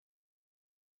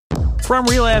From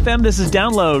Relay FM, this is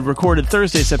Download, recorded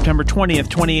Thursday, September 20th,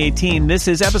 2018. This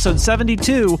is episode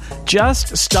 72,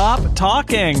 Just Stop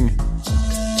Talking.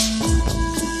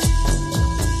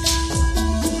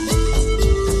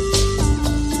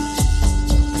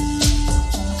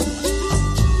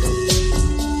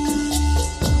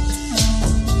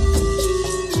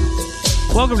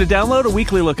 Welcome to Download, a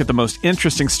weekly look at the most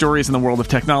interesting stories in the world of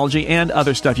technology and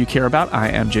other stuff you care about. I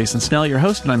am Jason Snell, your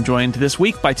host, and I'm joined this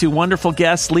week by two wonderful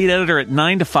guests, lead editor at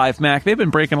 9to5Mac. They've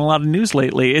been breaking a lot of news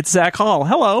lately. It's Zach Hall.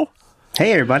 Hello.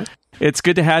 Hey, everybody. It's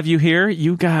good to have you here.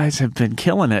 You guys have been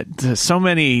killing it. So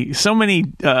many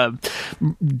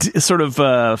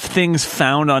things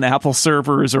found on Apple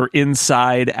servers or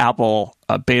inside Apple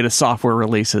beta software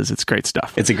releases. It's great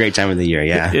stuff. It's a great time of the year,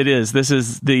 yeah. It is. This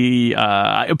is the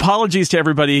apologies to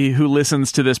everybody who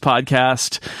listens to this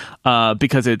podcast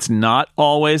because it's not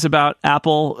always about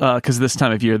Apple, because this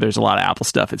time of year there's a lot of Apple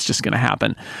stuff. It's just going to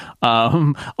happen.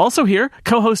 Also here,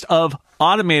 co-host of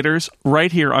Automators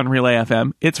right here on Relay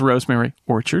FM, it's Rosemary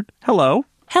Orchard. Hello.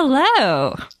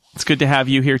 Hello. It's good to have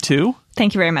you here too.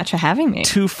 Thank you very much for having me.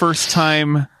 Two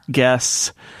first-time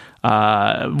guests.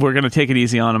 We're going to take it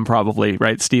easy on them probably,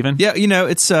 right, Stephen? Yeah,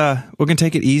 it's we're going to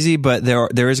take it easy, but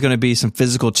there is going to be some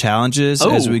physical challenges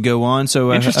as we go on,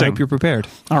 so I hope you're prepared.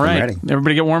 All right.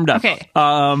 Everybody get warmed up. Okay.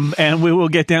 And we will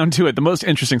get down to it. The most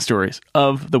interesting stories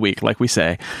of the week, like we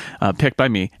say, picked by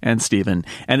me and Stephen.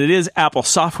 And it is Apple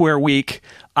Software Week.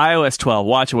 iOS 12,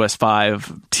 watchOS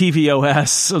 5,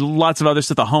 tvOS, lots of other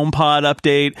stuff, the HomePod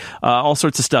update, all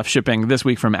sorts of stuff shipping this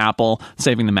week from Apple,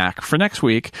 saving the Mac for next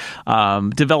week.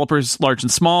 Developers large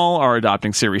and small are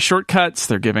adopting Siri shortcuts.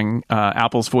 They're giving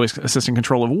Apple's voice assistant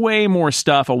control of way more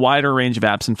stuff, a wider range of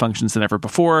apps and functions than ever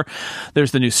before.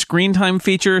 There's the new screen time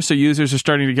feature, so users are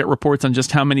starting to get reports on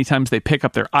just how many times they pick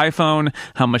up their iPhone,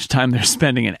 how much time they're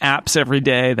spending in apps every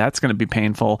day. That's going to be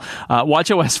painful.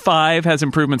 watchOS 5 has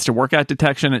improvements to workout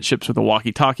detection. It ships with a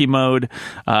walkie-talkie mode,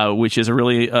 which is a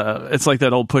really, it's like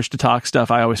that old push-to-talk stuff.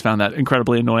 I always found that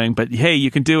incredibly annoying, but hey, you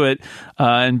can do it,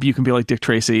 and you can be like Dick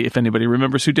Tracy, if anybody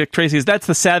remembers who Dick Tracy is. That's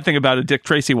the sad thing about a Dick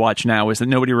Tracy watch now, is that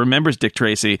nobody remembers Dick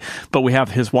Tracy, but we have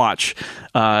his watch.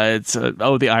 It's,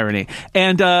 the irony.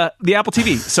 And the Apple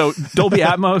TV, so Dolby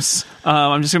Atmos,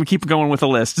 I'm just going to keep going with the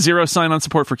list. Zero sign-on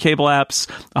support for cable apps,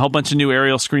 a whole bunch of new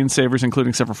aerial screensavers,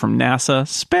 including several from NASA,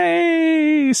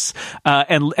 space,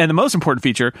 and the most important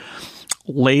feature,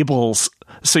 labels.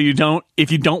 So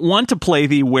if you don't want to play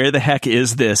the where the heck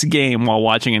is this game while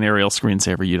watching an aerial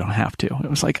screensaver, you don't have to. It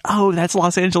was like, oh, that's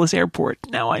Los Angeles Airport.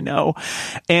 Now I know.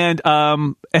 And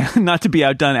not to be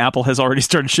outdone, Apple has already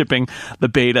started shipping the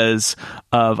betas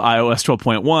of iOS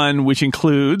 12.1, which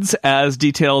includes, as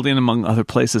detailed in, among other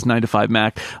places,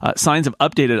 9to5Mac, signs of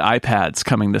updated iPads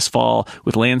coming this fall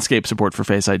with landscape support for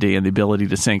Face ID and the ability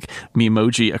to sync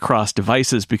Memoji across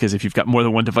devices, because if you've got more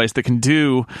than one device that can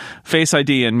do Face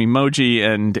ID and Memoji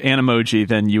and Animoji,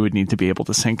 then you would need to be able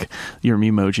to sync your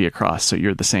Memoji across so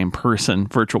you're the same person,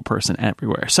 virtual person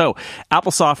everywhere. So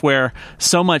Apple software,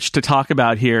 so much to talk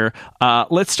about here.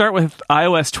 Let's start with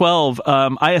iOS 12.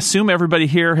 I assume everybody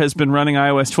here has been running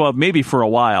iOS 12 maybe for a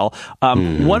while.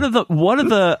 What are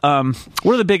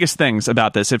the biggest things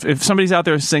about this? If somebody's out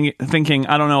there thinking,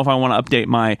 I don't know if I want to update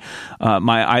my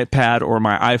iPad or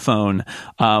my iPhone,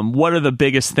 what are the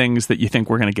biggest things that you think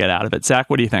we're going to get out of it? Zach,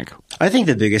 what do you think? I think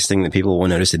the biggest thing that people will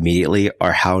notice immediately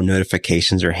are how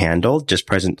notifications are handled, just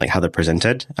like how they're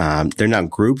presented. They're not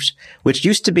grouped, which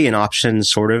used to be an option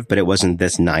sort of, but it wasn't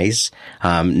this nice.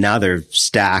 Now they're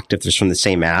stacked if they're from the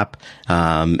same app.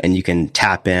 And you can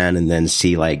tap in and then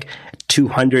see like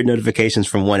 200 notifications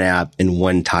from one app in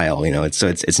one tile.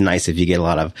 It's nice if you get a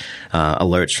lot of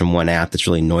alerts from one app that's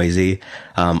really noisy.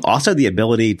 Also the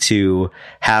ability to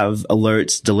have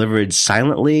alerts delivered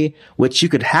silently, which you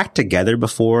could hack together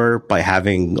before by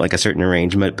having like a certain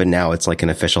arrangement, but now it's like an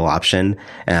official option.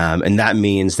 And that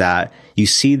means that you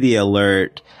see the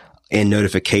alert in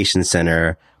Notification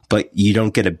Center, but you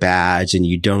don't get a badge and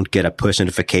you don't get a push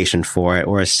notification for it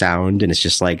or a sound. And it's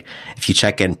just like, if you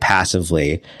check in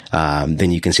passively,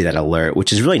 then you can see that alert,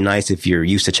 which is really nice if you're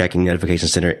used to checking Notification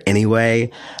Center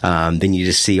anyway. Then you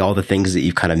just see all the things that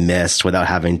you've kind of missed without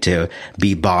having to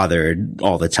be bothered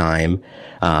all the time.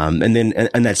 And then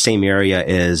in that same area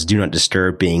is Do Not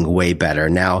Disturb being way better.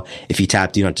 Now, if you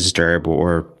tap Do Not Disturb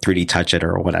or 3D Touch It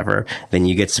or whatever, then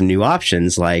you get some new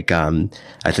options like,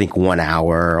 I think 1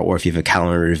 hour, or if you have a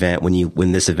calendar event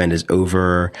when this event is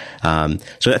over.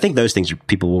 So I think those things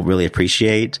people will really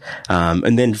appreciate.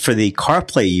 And then for the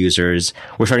CarPlay users,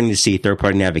 we're starting to see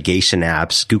third-party navigation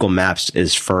apps. Google Maps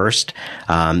is first.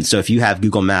 So if you have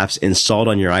Google Maps installed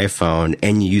on your iPhone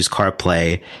and you use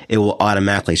CarPlay, it will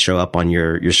automatically show up on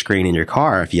your screen in your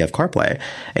car if you have CarPlay.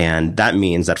 And that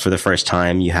means that for the first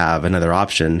time, you have another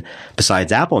option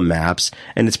besides Apple Maps,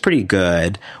 and it's pretty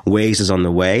good. Waze is on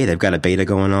the way. They've got a beta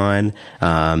going on.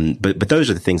 But those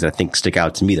are the things that I think stick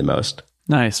out to me the most.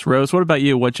 Nice. Rose, what about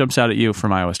you? What jumps out at you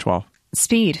from iOS 12?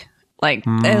 Speed. Like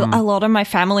a lot of my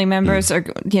family members are,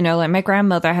 like my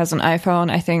grandmother has an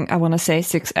iPhone, I want to say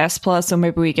 6S Plus, or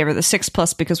maybe we gave her the 6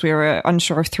 Plus because we were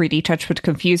unsure if 3D Touch would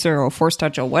confuse her or Force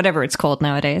Touch or whatever it's called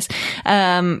nowadays.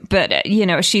 But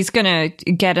she's going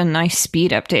to get a nice speed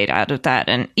update out of that.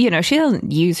 And, she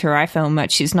doesn't use her iPhone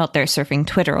much. She's not there surfing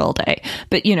Twitter all day.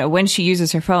 But, when she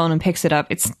uses her phone and picks it up,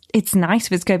 it's nice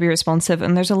if it's going to be responsive.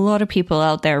 And there's a lot of people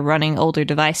out there running older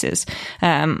devices.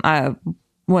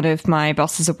 One of my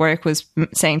bosses at work was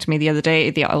saying to me the other day,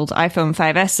 the old iPhone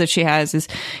 5S that she has is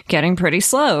getting pretty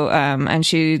slow. And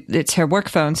it's her work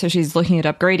phone, so she's looking at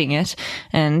upgrading it.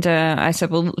 And I said,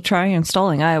 well, try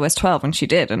installing iOS 12. And she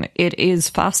did. And it is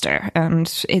faster.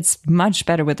 And it's much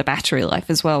better with the battery life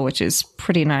as well, which is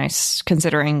pretty nice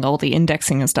considering all the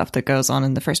indexing and stuff that goes on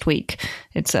in the first week.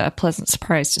 It's a pleasant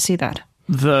surprise to see that.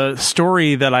 The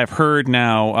story that I've heard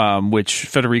now, which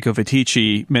Federico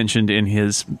Viticci mentioned in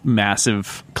his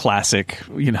massive classic,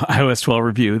 iOS 12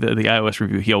 review, the iOS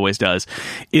review he always does,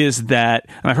 is that,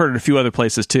 and I've heard it a few other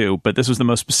places too, but this was the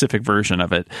most specific version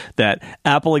of it, that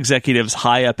Apple executives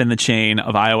high up in the chain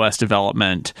of iOS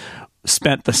development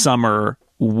spent the summer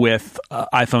with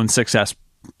iPhone 6S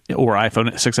or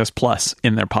iPhone 6S Plus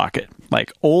in their pocket.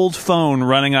 Like old phone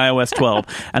running iOS 12.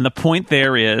 And the point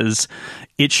there is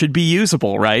it should be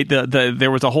usable, right?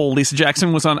 There was a whole, Lisa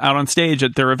Jackson was out on stage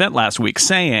at their event last week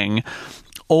saying,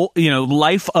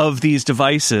 life of these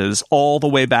devices all the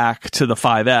way back to the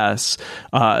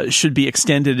 5S should be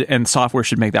extended, and software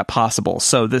should make that possible.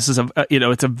 So this is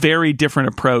it's a very different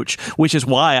approach, which is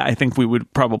why I think we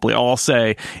would probably all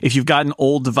say if you've got an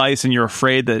old device and you're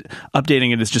afraid that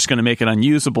updating it is just going to make it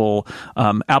unusable,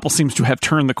 Apple seems to have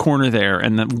turned the corner there.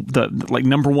 And the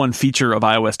number one feature of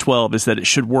iOS 12 is that it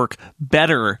should work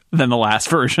better than the last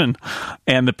version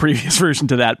and the previous version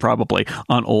to that, probably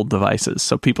on old devices.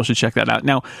 So people should check that out.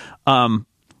 Now,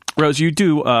 Rose, you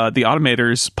do the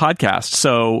Automators podcast,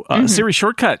 so Siri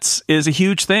shortcuts is a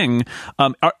huge thing.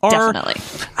 Definitely.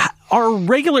 Are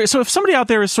regular, so if somebody out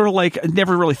there is sort of like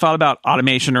never really thought about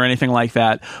automation or anything like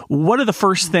that, what are the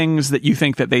first things that you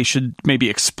think that they should maybe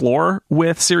explore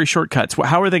with Siri shortcuts?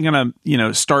 How are they going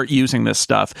to, start using this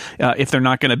stuff if they're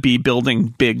not going to be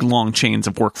building big, long chains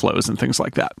of workflows and things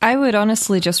like that? I would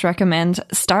honestly just recommend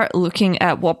start looking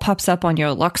at what pops up on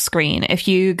your lock screen. If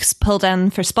you pull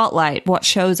down for Spotlight, what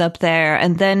shows up there,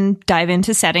 and then dive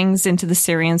into settings, into the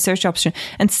Siri and search option,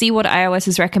 and see what iOS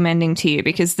is recommending to you,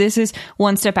 because this is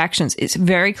one-step action. It's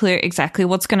very clear exactly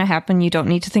what's going to happen. You don't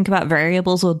need to think about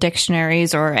variables or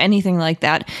dictionaries or anything like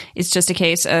that. It's just a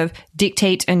case of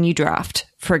dictate a new draft,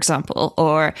 for example,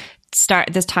 or start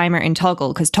this timer in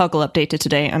Toggle, because Toggle updated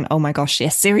today, and oh my gosh,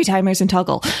 yes, Siri timers in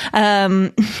Toggle.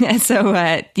 That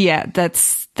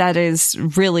is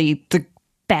really the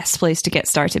best place to get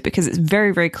started, because it's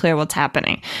very, very clear what's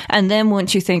happening. And then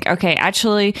once you think, okay,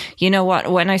 actually, you know what,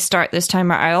 when I start this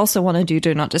timer, I also want to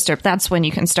do not disturb, that's when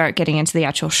you can start getting into the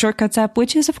actual Shortcuts app,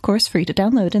 which is of course free to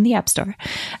download in the App Store.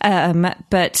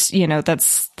 But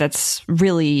that's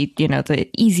really, the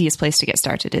easiest place to get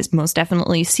started is most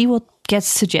definitely see what gets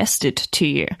suggested to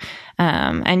you.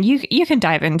 And you can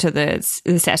dive into the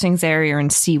settings area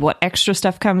and see what extra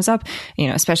stuff comes up,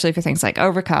 especially for things like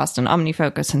Overcast and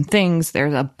OmniFocus and things.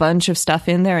 There's a bunch of stuff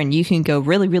in there, and you can go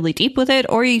really, really deep with it,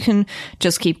 or you can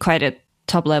just keep quite at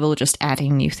top level, just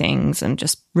adding new things and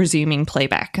just resuming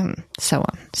playback and so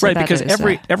on. So right, because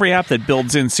every app that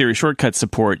builds in Siri shortcut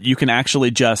support, you can actually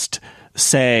just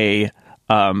say,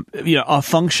 a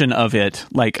function of it,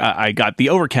 like I got the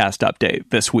Overcast update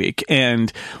this week, and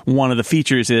one of the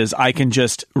features is I can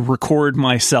just record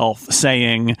myself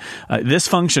saying this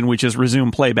function, which is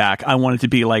resume playback, I want it to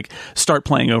be like start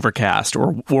playing Overcast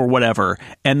or whatever.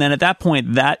 And then at that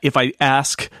point, that if I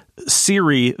ask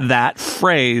Siri that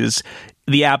phrase,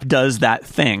 the app does that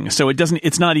thing. So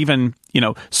it's not even,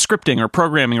 scripting or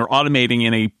programming or automating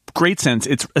in a great sense.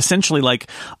 It's essentially like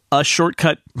a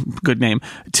shortcut, good name,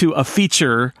 to a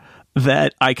feature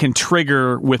that I can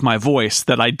trigger with my voice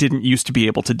that I didn't used to be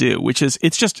able to do, which is,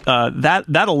 it's just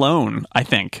that alone, I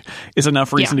think, is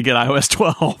enough reason to get iOS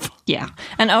 12. Yeah.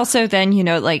 And also then,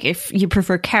 like if you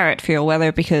prefer carrot for your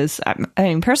weather, because I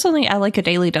mean, personally, I like a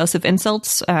daily dose of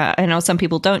insults. I know some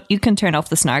people don't. You can turn off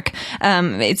the snark.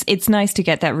 It's nice to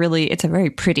get that it's a very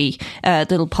pretty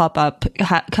little pop-up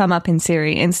come up in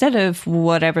Siri instead of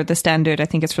whatever the standard, I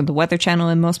think it's from the Weather Channel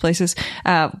in most places,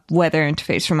 weather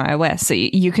interface from iOS. So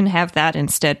you can have that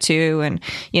instead too. And,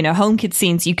 HomeKit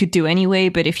scenes you could do anyway,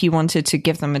 but if you wanted to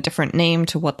give them a different name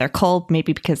to what they're called,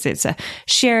 maybe because it's a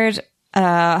shared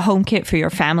HomeKit for your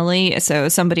family. So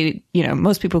somebody,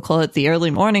 most people call it the early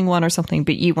morning one or something,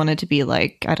 but you want it to be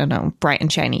like, I don't know, bright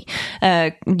and shiny.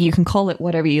 You can call it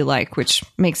whatever you like, which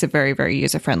makes it very, very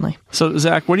user friendly. So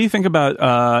Zach, what do you think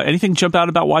about, anything jump out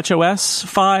about watchOS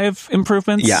 5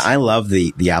 improvements? Yeah, I love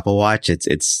the Apple Watch.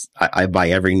 I buy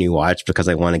every new watch because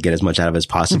I want to get as much out of it as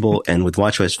possible. And with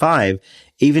watchOS 5,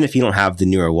 even if you don't have the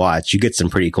newer watch, you get some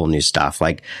pretty cool new stuff,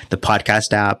 like the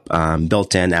podcast app,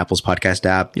 built in Apple's podcast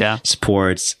app. Yeah.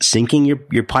 Supports syncing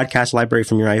your podcast library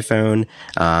from your iPhone.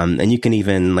 And you can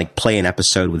even like play an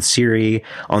episode with Siri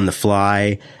on the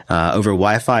fly, over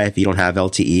Wi-Fi if you don't have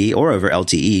LTE, or over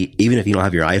LTE, even if you don't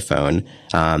have your iPhone.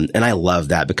 And I love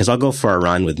that because I'll go for a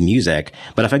run with music,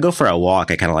 but if I go for a walk,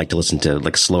 I kind of like to listen to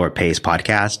like slower paced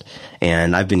podcast.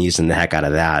 And I've been using the heck out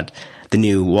of that. The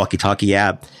new walkie-talkie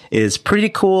app is pretty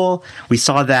cool. We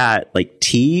saw that like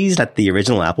teased at the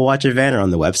original Apple Watch event or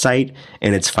on the website,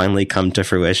 and it's finally come to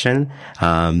fruition.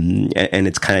 And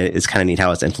it's kind of neat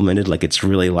how it's implemented. Like it's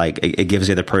really like it gives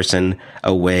the other person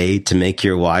a way to make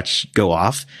your watch go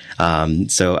off.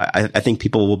 So I think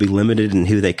people will be limited in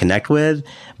who they connect with,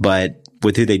 but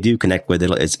with who they do connect with,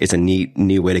 it's a neat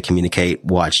new way to communicate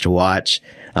watch to watch.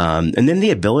 And then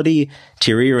the ability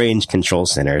to rearrange Control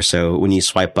Center. So when you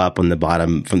swipe up on the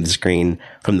bottom from the screen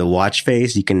from the watch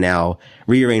face, you can now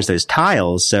rearrange those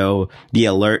tiles. So the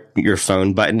alert your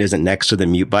phone button isn't next to the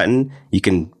mute button. You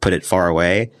can put it far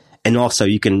away. And also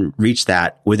you can reach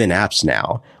that within apps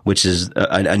now, which is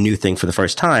a new thing for the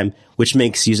first time, which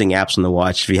makes using apps on the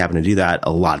watch, if you happen to do that,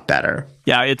 a lot better.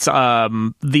 Yeah, it's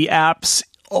the apps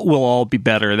will all be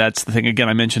better. That's the thing. Again,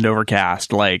 I mentioned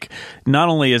Overcast. Like, not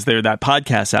only is there that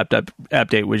podcast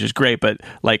update, which is great, but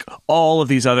like all of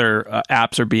these other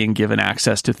apps are being given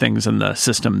access to things in the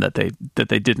system that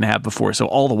they didn't have before. So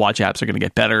all the watch apps are going to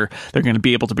get better. They're going to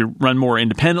be able to be run more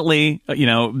independently,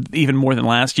 even more than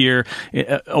last year,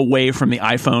 away from the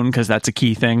iPhone, because that's a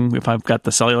key thing. If I've got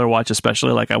the cellular watch,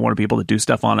 especially, like I want to be able to do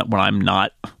stuff on it when I'm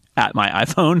not at my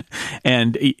iPhone,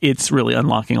 and it's really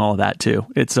unlocking all of that too.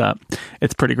 It's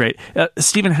pretty great.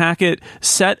 Stephen Hackett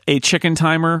set a chicken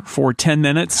timer for 10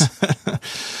 minutes.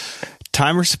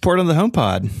 Timer support on the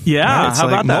HomePod. Yeah, right? It's how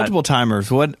like about that? Multiple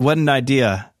timers. What an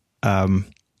idea. So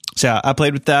yeah, I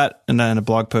played with that, and then a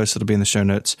blog post that'll be in the show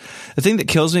notes. The thing that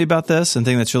kills me about this, and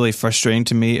the thing that's really frustrating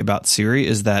to me about Siri,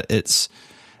 is that it's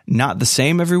not the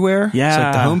same everywhere. Yeah. So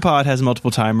like the HomePod has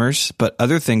multiple timers, but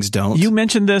other things don't. You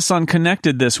mentioned this on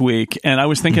Connected this week, and I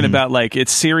was thinking about like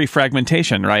it's Siri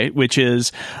fragmentation, right? Which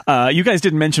is, you guys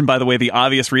didn't mention, by the way, the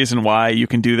obvious reason why you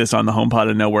can do this on the HomePod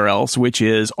and nowhere else, which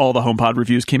is all the HomePod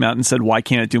reviews came out and said, why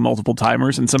can't it do multiple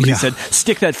timers? And somebody said,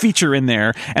 stick that feature in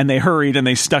there, and they hurried and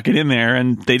they stuck it in there,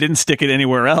 and they didn't stick it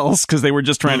anywhere else because they were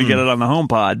just trying to get it on the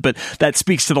HomePod. But that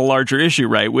speaks to the larger issue,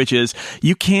 right? Which is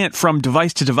you can't, from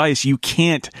device to device, you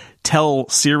can't tell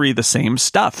Siri the same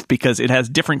stuff because it has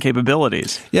different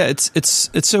capabilities. Yeah,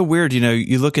 it's so weird.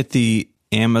 You look at the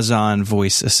Amazon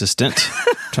voice assistant,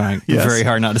 trying very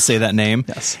hard not to say that name.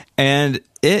 Yes. And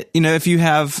it, if you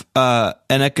have an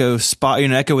Echo Spot,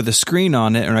 an Echo with a screen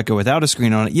on it or an Echo without a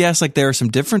screen on it, yes, like there are some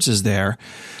differences there,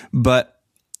 but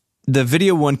the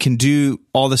video one can do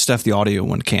all the stuff the audio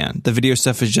one can. The video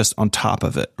stuff is just on top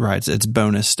of it, right? It's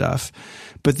bonus stuff.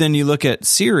 But then you look at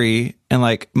Siri, and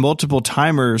like multiple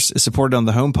timers is supported on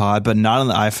the HomePod, but not on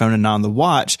the iPhone and not on the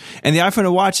watch. And the iPhone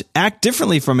and watch act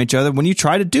differently from each other when you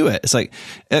try to do it. It's like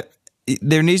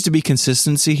there needs to be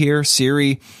consistency here.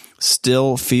 Siri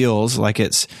still feels like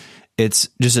it's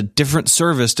just a different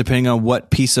service depending on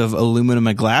what piece of aluminum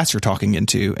and glass you're talking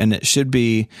into. And it should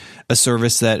be a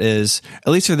service that is,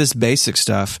 at least for this basic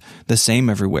stuff, the same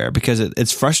everywhere, because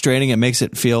it's frustrating. It makes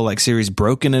it feel like Siri's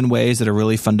broken in ways that are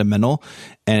really fundamental.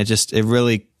 And it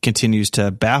really continues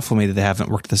to baffle me that they haven't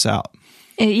worked this out.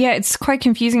 Yeah, it's quite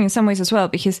confusing in some ways as well,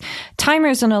 because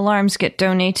timers and alarms get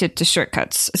donated to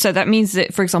Shortcuts. So that means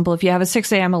that, for example, if you have a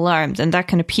 6 a.m. alarm, then that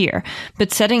can appear.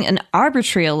 But setting an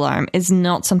arbitrary alarm is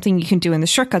not something you can do in the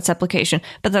Shortcuts application,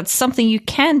 but that's something you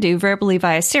can do verbally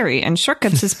via Siri, and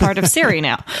Shortcuts is part of Siri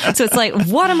now. So it's like,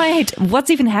 what's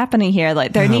even happening here?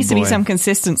 Like, there needs to be some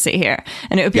consistency here.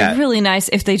 And it would be really nice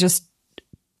if they just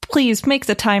please make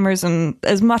the timers and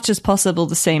as much as possible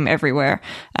the same everywhere.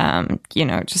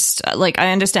 Just like,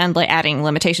 I understand like adding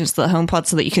limitations to the HomePod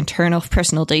so that you can turn off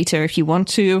personal data if you want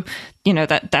to,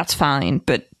 that's fine.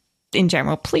 But in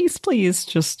general, please,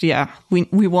 just,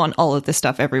 we want all of this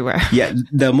stuff everywhere. Yeah.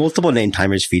 The multiple name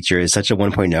timers feature is such a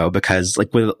 1.0 because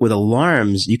like with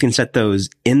alarms, you can set those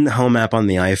in the home app on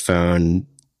the iPhone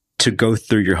to go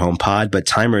through your HomePod, but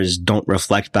timers don't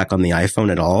reflect back on the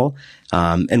iPhone at all.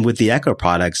 And with the Echo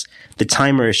products, the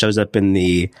timer shows up in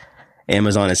the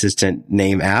Amazon Assistant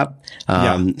name app.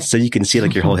 So you can see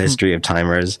like your whole history of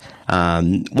timers.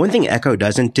 One thing Echo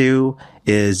doesn't do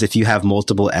is if you have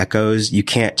multiple Echoes, you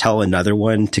can't tell another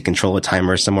one to control a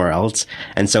timer somewhere else.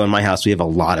 And so in my house, we have a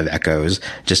lot of Echoes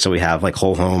just so we have like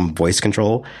whole home voice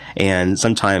control. And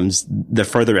sometimes the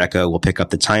further Echo will pick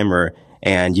up the timer,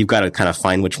 and you've got to kind of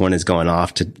find which one is going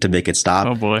off to make it stop.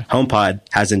 Oh boy. HomePod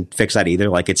hasn't fixed that either.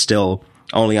 Like it's still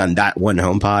only on that one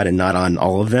HomePod and not on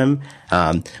all of them.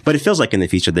 But it feels like in the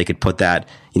future they could put that,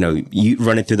 you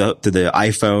run it through the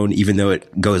iPhone, even though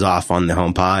it goes off on the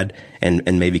HomePod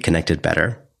and maybe connect it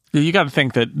better. You got to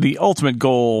think that the ultimate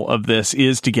goal of this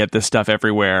is to get this stuff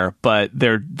everywhere, but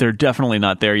they're definitely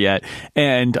not there yet.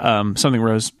 And something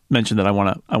Rose mentioned that I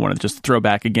want to just throw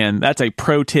back again. That's a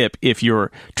pro tip if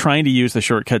you're trying to use the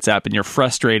Shortcuts app and you're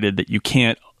frustrated that you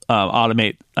can't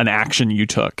automate an action you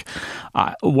took.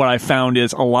 What I found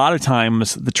is a lot of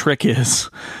times the trick is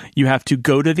you have to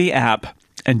go to the app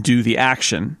and do the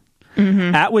action.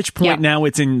 Mm-hmm. At which point now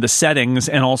it's in the settings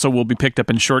and also will be picked up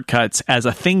in Shortcuts as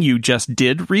a thing you just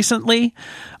did recently.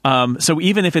 So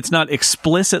even if it's not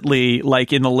explicitly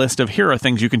like in the list of here are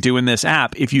things you can do in this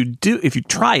app, if you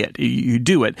try it, you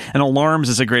do it. And alarms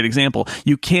is a great example.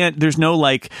 There's no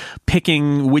like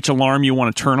picking which alarm you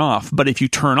want to turn off. But if you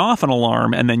turn off an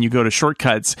alarm and then you go to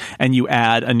Shortcuts and you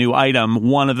add a new item,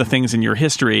 one of the things in your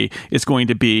history is going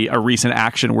to be a recent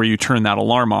action where you turn that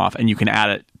alarm off, and you can add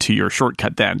it to your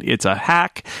shortcut then. It's a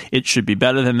hack. It should be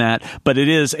better than that, but it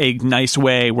is a nice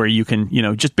way where you can,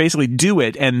 just basically do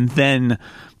it and then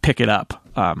pick it up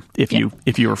if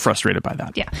you were frustrated by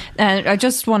that. Yeah. And I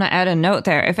just want to add a note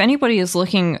there. If anybody is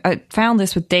looking, I found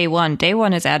this with Day One. Day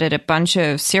One has added a bunch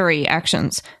of Siri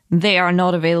actions. They are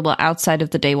not available outside of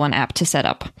the Day One app to set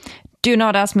up. Do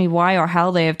not ask me why or how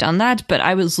they have done that, but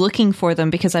I was looking for them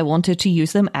because I wanted to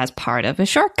use them as part of a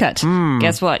shortcut.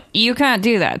 Guess what? You can't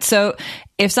do that. So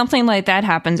if something like that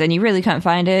happens and you really can't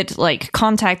find it, like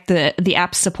contact the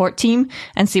app support team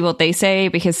and see what they say,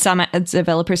 because some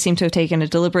developers seem to have taken a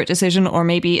deliberate decision or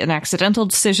maybe an accidental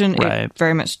decision. Right. It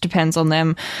very much depends on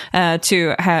them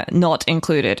to not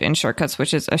include it in Shortcuts,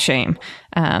 which is a shame.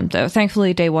 Though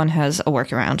thankfully Day One has a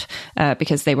workaround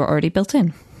because they were already built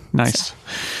in. Nice. So.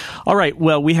 All right.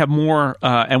 Well, we have more,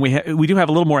 and we do have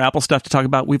a little more Apple stuff to talk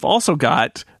about. We've also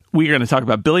got. We're going to talk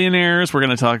about billionaires. We're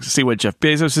going to see what Jeff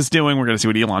Bezos is doing. We're going to see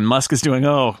what Elon Musk is doing.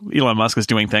 Oh, Elon Musk is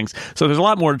doing things. So there's a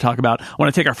lot more to talk about. I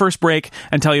want to take our first break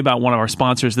and tell you about one of our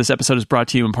sponsors. This episode is brought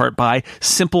to you in part by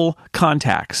Simple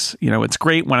Contacts. It's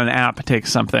great when an app takes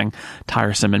something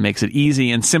tiresome and makes it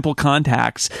easy. And Simple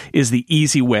Contacts is the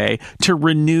easy way to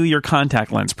renew your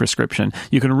contact lens prescription.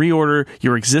 You can reorder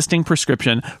your existing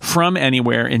prescription from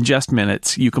anywhere in just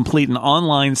minutes. You complete an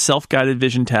online self-guided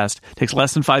vision test. It takes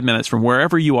less than 5 minutes from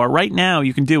wherever you are. Right now,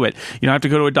 you can do it. You don't have to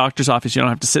go to a doctor's office. You don't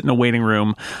have to sit in a waiting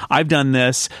room. I've done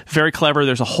this. Very clever.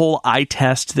 There's a whole eye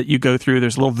test that you go through.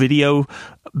 There's a little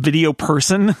video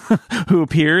person who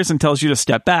appears and tells you to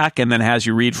step back and then has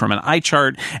you read from an eye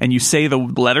chart, and you say the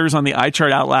letters on the eye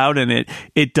chart out loud, and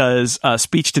it does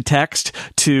speech to text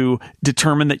to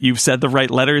determine that you've said the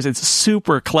right letters. It's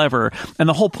super clever. And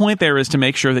the whole point there is to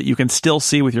make sure that you can still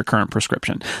see with your current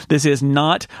prescription. This is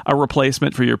not a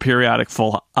replacement for your periodic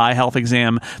full eye health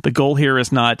exam. The goal here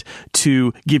is not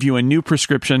to give you a new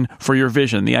prescription for your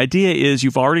vision. The idea is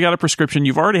you've already got a prescription.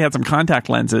 You've already had some contact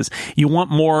lenses. You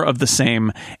want more of the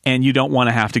same, and you don't want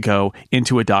to have to go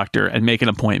into a doctor and make an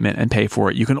appointment and pay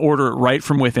for it. You can order it right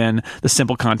from within the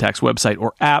Simple Contacts website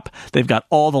or app. They've got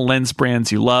all the lens brands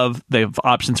you love. They have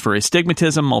options for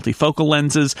astigmatism, multifocal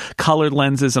lenses, colored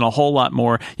lenses, and a whole lot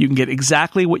more. You can get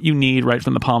exactly what you need right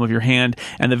from the palm of your hand,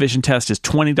 and the vision test is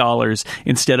 $20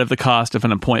 instead of the cost of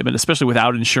an appointment, especially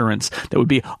without insurance. That would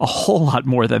be a whole lot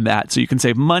more than that. So you can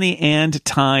save money and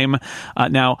time.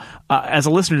 Now, as a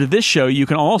listener to this show, you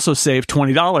can also save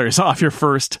 $20 off your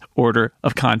first order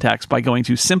of contacts by going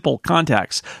to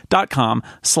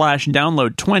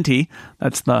simplecontacts.com/download20.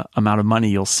 That's the amount of money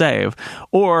you'll save.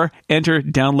 Or enter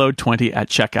download20 at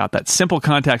checkout. That's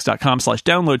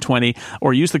simplecontacts.com/download20,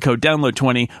 or use the code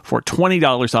download20 for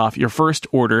 $20 off your first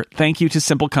order. Thank you to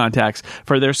Simple Contacts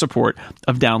for their support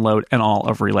of Download and all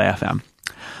of Relay FM.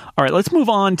 All right, let's move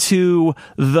on to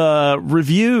the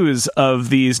reviews of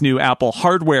these new Apple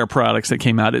hardware products that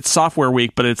came out. It's Software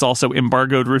Week, but it's also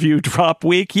Embargoed Review Drop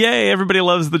Week. Yay, everybody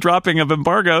loves the dropping of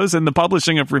embargoes and the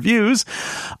publishing of reviews.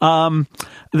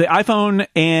 The iPhone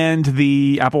and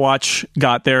the Apple Watch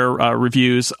got their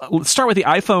reviews. Let's start with the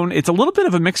iPhone. It's a little bit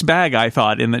of a mixed bag, I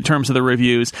thought, in the terms of the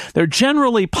reviews. They're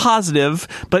generally positive,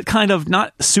 but kind of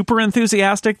not super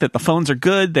enthusiastic that the phones are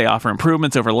good. They offer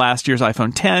improvements over last year's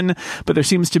iPhone 10, but there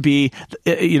seems to be,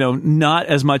 not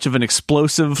as much of an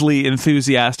explosively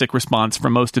enthusiastic response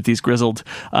from most of these grizzled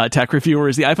tech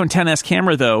reviewers. The iPhone XS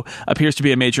camera, though, appears to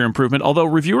be a major improvement, although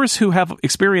reviewers who have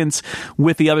experience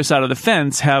with the other side of the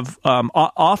fence have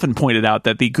often pointed out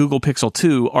that the Google Pixel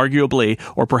 2 arguably,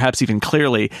 or perhaps even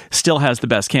clearly, still has the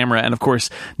best camera. And of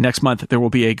course, next month there will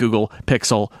be a Google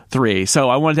Pixel 3. So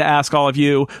I wanted to ask all of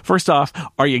you, first off,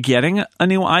 are you getting a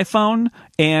new iPhone?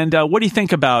 And what do you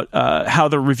think about how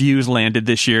the reviews landed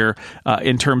this year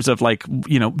in terms of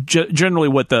generally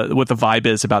what the vibe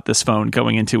is about this phone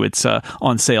going into its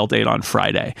on sale date on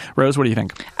Friday? Rose, what do you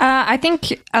think? I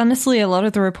think, honestly, a lot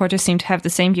of the reporters seem to have the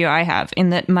same view I have, in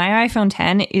that my iPhone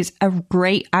 10 is a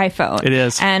great iPhone. It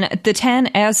is. And the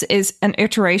 10S is an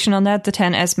iteration on that. The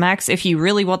 10S Max, if you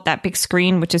really want that big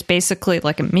screen, which is basically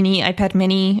like a mini iPad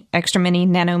mini, extra mini,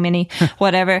 nano mini,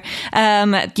 whatever,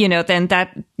 then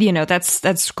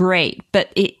that's great.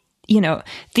 But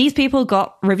these people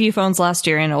got review phones last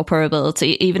year in all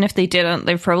probability. Even if they didn't,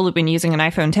 they've probably been using an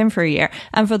iPhone 10 for a year.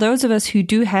 And for those of us who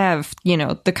do have,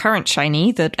 the current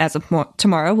shiny, that as of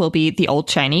tomorrow will be the old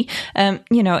shiny,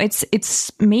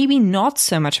 it's maybe not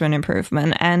so much of an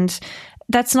improvement. And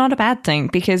that's not a bad thing,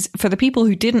 because for the people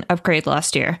who didn't upgrade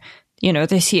last year,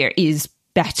 this year is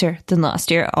better than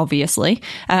last year, obviously,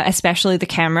 especially the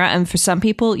camera. And for some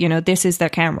people, this is their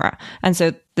camera. And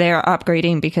so they're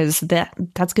upgrading because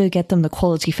that's going to get them the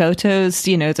quality photos,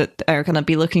 that are going to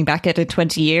be looking back at in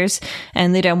 20 years,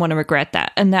 and they don't want to regret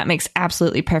that. And that makes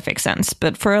absolutely perfect sense.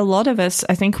 But for a lot of us,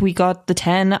 I think we got the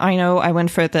 10. I know I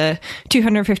went for the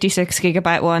 256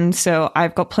 gigabyte one, so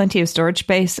I've got plenty of storage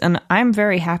space, and I'm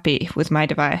very happy with my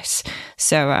device.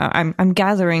 So I'm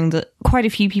gathering that quite a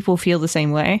few people feel the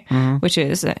same way, which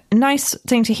is a nice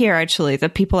thing to hear, actually,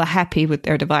 that people are happy with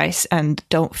their device and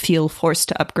don't feel forced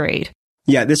to upgrade.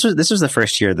 Yeah, this was the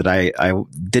first year that I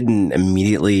didn't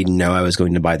immediately know I was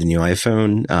going to buy the new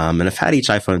iPhone. And I've had each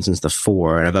iPhone since the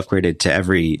 4, and I've upgraded to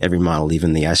every model,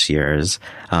 even the S years.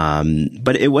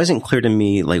 But it wasn't clear to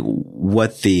me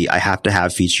what the I have to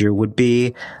have feature would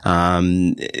be.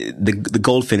 The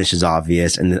gold finish is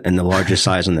obvious, and the larger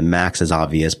size on the Max is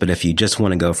obvious. But if you just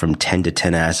want to go from 10 to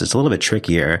 10S, it's a little bit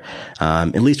trickier.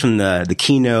 At least from the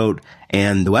keynote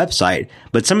and the website,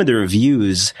 but some of the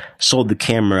reviews sold the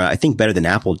camera, I think, better than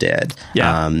Apple did.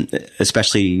 Yeah.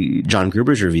 Especially John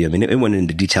Gruber's review. I mean, it went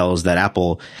into details that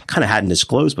Apple kind of hadn't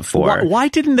disclosed before. Why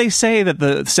didn't they say that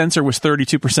the sensor was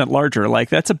 32% larger?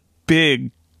 That's a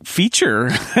big feature.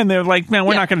 And they're like, man,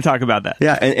 we're not going to talk about that.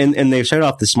 Yeah. And they showed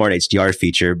off the Smart HDR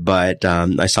feature, but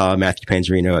I saw Matthew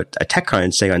Panzarino at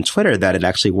TechCrunch say on Twitter that it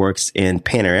actually works in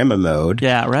panorama mode.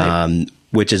 Yeah, right.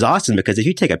 Which is awesome, because if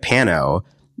you take a pano,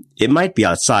 it might be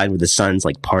outside where the sun's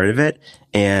part of it,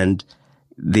 and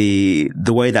the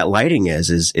way that lighting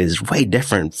is way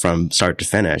different from start to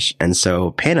finish. And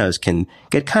so panos can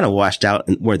get kind of washed out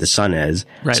where the sun is.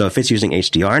 Right. So if it's using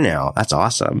HDR now, that's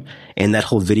awesome. And that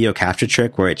whole video capture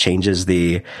trick where it changes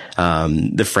the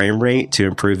frame rate to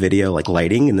improve video, like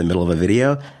lighting in the middle of a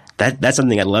video, that's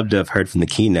something I'd love to have heard from the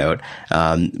keynote.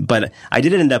 But I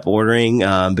did end up ordering,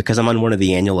 because I'm on one of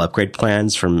the annual upgrade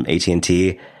plans from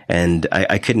AT&T, and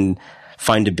I couldn't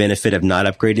find a benefit of not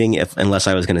upgrading unless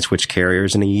I was going to switch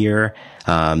carriers in a year.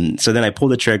 So then I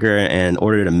pulled the trigger and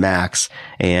ordered a Max,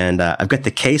 and I've got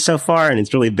the case so far, and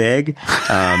it's really big.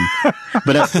 But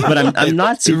I'm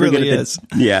not super good at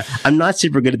I'm not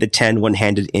super good at the 10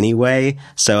 one-handed anyway.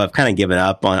 So I've kind of given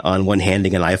up on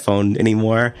one-handing an iPhone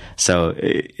anymore. So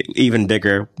even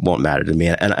bigger won't matter to me.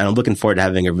 And I'm looking forward to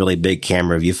having a really big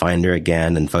camera viewfinder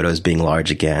again, and photos being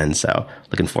large again. So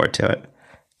looking forward to it.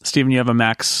 Stephen, you have a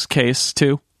Max case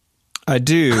too? I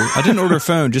do. I didn't order a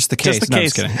phone, just the case. Just the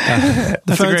case. I'm just kidding.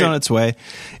 The phone's great. on its way.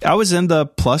 I was in the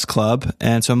Plus Club,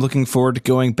 and so I'm looking forward to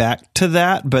going back to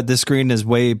that, but the screen is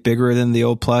way bigger than the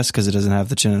old Plus because it doesn't have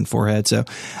the chin and forehead. So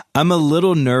I'm a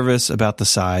little nervous about the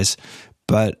size,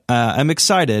 but I'm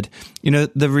excited. You know,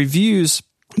 the reviews,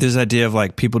 this idea of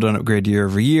like people don't upgrade year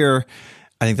over year.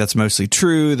 I think that's mostly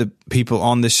true. The people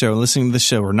on this show and listening to the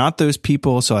show are not those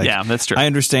people. So yeah, that's true. I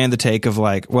understand the take of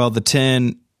like, well, the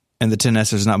 10 and the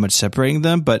 10S, there's not much separating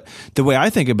them. But the way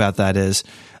I think about that is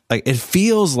like, it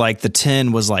feels like the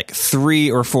 10 was like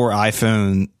 3 or 4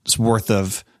 iPhones worth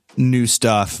of new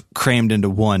stuff crammed into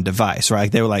one device, right?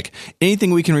 Like they were like,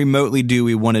 anything we can remotely do,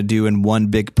 we want to do in one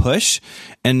big push.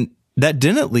 And that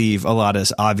didn't leave a lot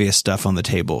of obvious stuff on the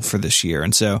table for this year.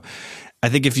 And so I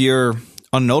think if you're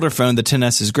on an older phone, the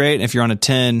 10S is great. And if you're on a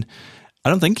 10, I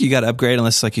don't think you got to upgrade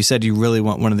unless, like you said, you really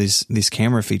want one of these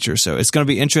camera features. So it's going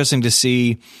to be interesting to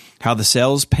see how the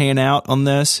sales pan out on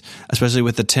this, especially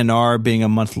with the 10R being a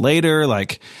month later.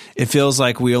 Like it feels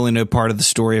like we only know part of the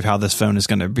story of how this phone is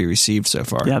going to be received so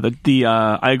far. Yeah,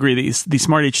 I agree. The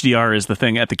Smart HDR is the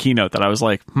thing at the keynote that I was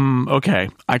like,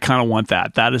 okay, I kind of want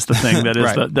that. That is the thing that is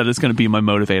Right. that is going to be my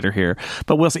motivator here.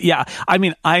 But we'll see. Yeah, I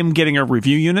mean, I'm getting a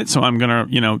review unit, so I'm going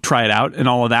to try it out and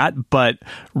all of that. But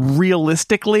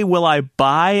realistically, will I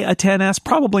buy a 10S?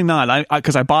 Probably not.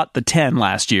 Because I bought the 10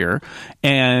 last year,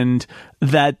 and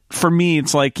that for me,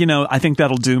 it's like, I think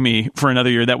that'll do me for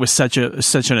another year. That was such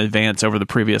an advance over the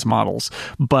previous models.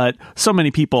 But so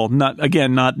many people, not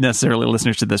necessarily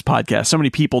listeners to this podcast, so many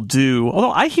people do.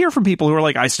 Although I hear from people who are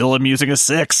like, I still am using a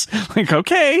 6. Like,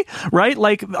 okay, right?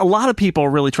 Like a lot of people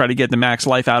really try to get the max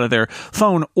life out of their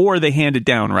phone, or they hand it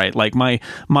down, right? Like my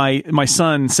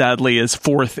son, sadly, is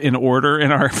 4th in order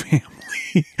in our family.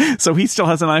 So he still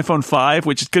has an iPhone 5,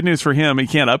 which is good news for him. He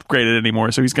can't upgrade it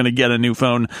anymore, so he's going to get a new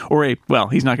phone,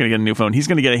 he's not going to get a new phone. He's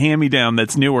going to get a hand-me-down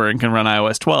that's newer and can run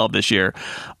iOS 12 this year.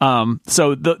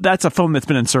 So that's a phone that's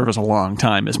been in service a long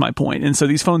time, is my point. And so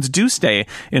these phones do stay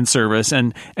in service,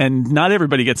 and not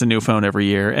everybody gets a new phone every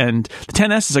year. And the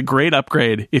 10S is a great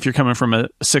upgrade if you're coming from a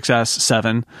 6S,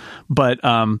 7, but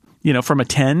from a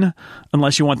 10,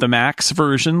 unless you want the max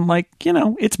version,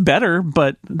 it's better,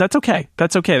 but that's okay.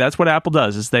 That's okay. That's what Apple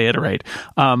does, is they iterate.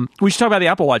 We should talk about the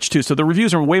Apple Watch too. So the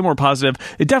reviews are way more positive.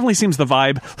 It definitely seems the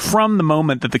vibe from the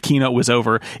moment that the keynote was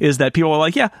over is that people are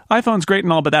like, yeah, iPhone's great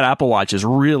and all, but that Apple Watch is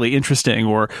really interesting,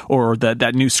 or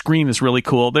that new screen is really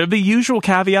cool. There are the usual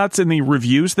caveats in the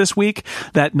reviews this week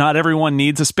that not everyone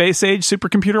needs a space age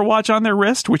supercomputer watch on their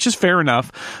wrist, which is fair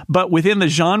enough. But within the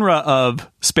genre of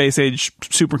space age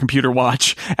supercomputer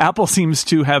watch, Apple seems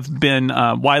to have been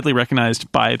widely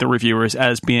recognized by the reviewers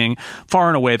as being far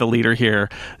and away the leader here.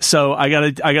 So I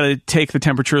gotta take the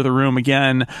temperature of the room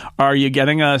again. Are you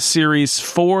getting a Series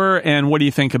 4? And what do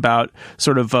you think about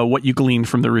sort of what you gleaned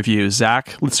from the reviews?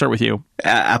 Zach, let's start with you.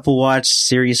 Apple Watch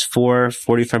Series 4,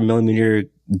 45mm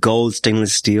gold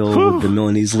stainless steel with the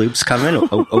Milanese loops coming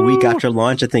a week after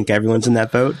launch. I think everyone's in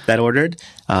that boat that ordered.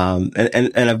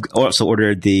 And I've also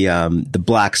ordered the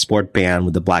black sport band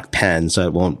with the black pen, so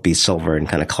it won't be silver and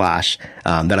kind of clash.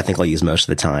 That I think I'll use most of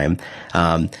the time.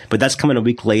 But that's coming a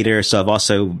week later. So I've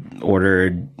also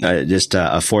ordered just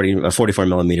a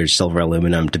 44mm silver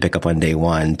aluminum to pick up on day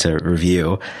one to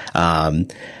review.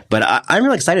 But I'm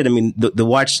really excited. I mean, the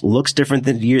watch looks different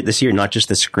this year, not just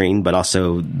the screen, but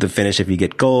also the finish if you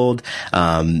get gold.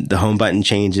 The home button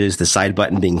changes, the side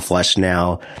button being flush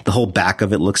now. The whole back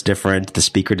of it looks different. The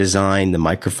speaker design, the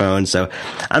microphone. So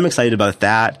I'm excited about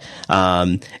that.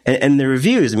 And the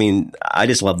reviews, I mean, I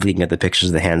just love looking at the pictures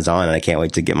of the hands-on, and I can't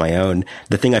wait to get my own.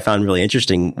 The thing I found really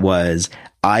interesting was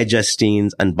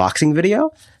iJustine's unboxing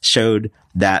video showed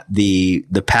that the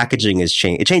packaging is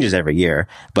changed. It changes every year,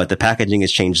 but the packaging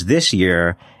has changed this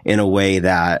year in a way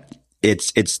that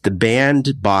it's the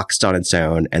band boxed on its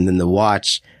own, and then the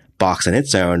watch boxed on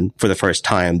its own for the first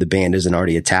time. The band isn't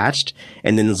already attached,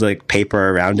 and then there's like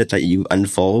paper around it that you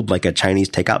unfold like a Chinese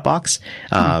takeout box.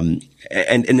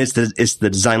 And it's the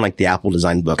design, like the Apple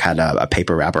design book had a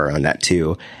paper wrapper around that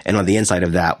too. And on the inside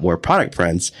of that were product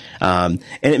prints. And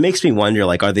it makes me wonder,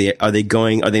 like, are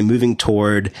they moving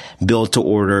toward build to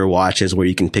order watches where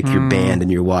you can pick your band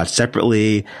and your watch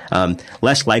separately?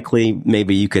 Less likely,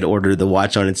 maybe you could order the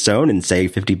watch on its own and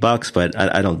save $50, but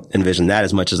I don't envision that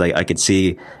as much as I could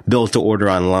see build to order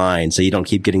online. So you don't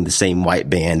keep getting the same white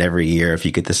band every year if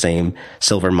you get the same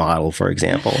silver model, for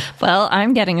example. Well,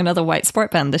 I'm getting another white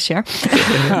sport band this year.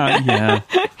 Yeah.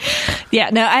 Yeah,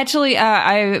 no, actually,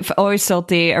 I've always sold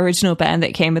the original band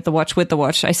that came with the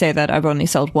watch. I say that I've only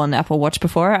sold one Apple Watch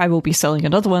before. I will be selling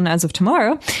another one as of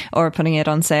tomorrow, or putting it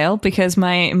on sale, because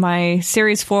my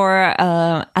Series 4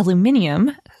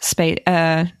 aluminium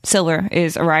Silver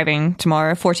is arriving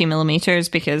tomorrow, 40 millimeters,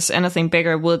 because anything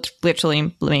bigger would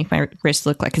literally make my wrist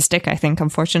look like a stick, I think,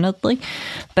 unfortunately.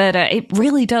 But it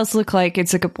really does look like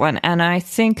it's a good one. And I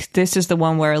think this is the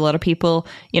one where a lot of people,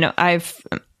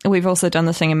 we've also done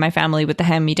the thing in my family with the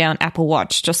hand-me-down Apple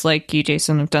Watch, just like you,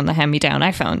 Jason, have done the hand-me-down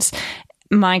iPhones.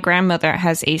 My grandmother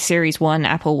has a Series 1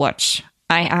 Apple Watch.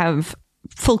 I have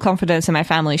full confidence in my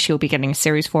family she'll be getting a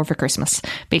Series 4 for Christmas,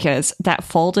 because that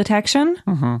fall detection,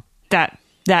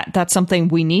 that's something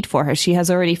we need for her. She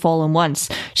has already fallen once.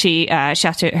 She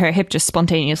shattered, her hip just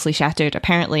spontaneously shattered.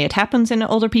 Apparently it happens in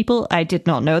older people. I did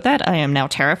not know that. I am now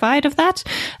terrified of that.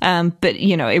 But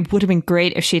it would have been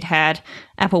great if she'd had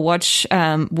Apple Watch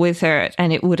with her,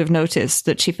 and it would have noticed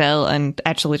that she fell and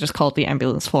actually just called the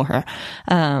ambulance for her.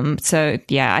 So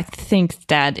yeah, I think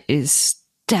that is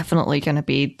definitely going to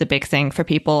be the big thing for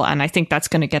people, and I think that's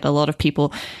going to get a lot of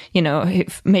people,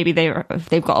 if maybe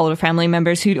they've got older family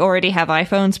members who already have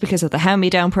iPhones because of the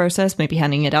hand-me-down process, maybe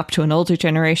handing it up to an older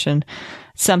generation.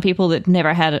 Some people that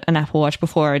never had an Apple Watch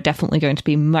before are definitely going to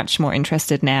be much more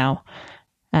interested now.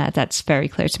 That's very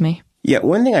clear to me. Yeah,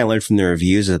 one thing I learned from the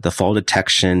reviews is that the fall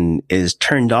detection is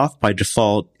turned off by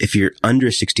default if you're under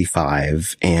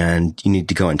 65 and you need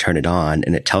to go and turn it on.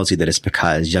 And it tells you that it's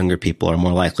because younger people are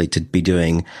more likely to be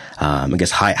doing,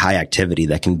 high activity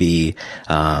that can be,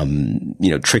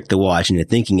 trick the watch into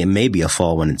thinking it may be a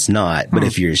fall when it's not. But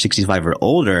if you're 65 or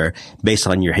older, based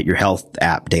on your health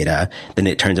app data, then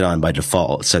it turns it on by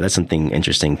default. So that's something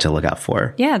interesting to look out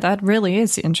for. Yeah, that really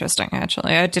is interesting,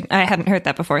 actually. I hadn't heard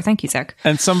that before. Thank you, Zach.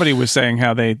 And somebody was saying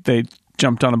how they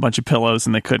jumped on a bunch of pillows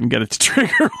and they couldn't get it to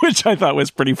trigger, which I thought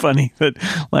was pretty funny. That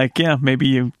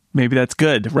maybe that's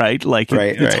good, right?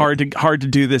 It's hard to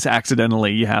do this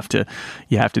accidentally. You have to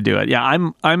do it. Yeah,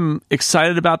 I'm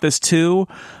excited about this too.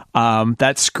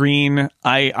 That screen,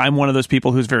 I'm one of those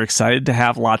people who's very excited to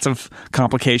have lots of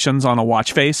complications on a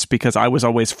watch face, because I was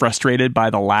always frustrated by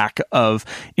the lack of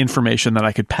information that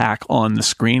I could pack on the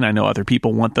screen. I know other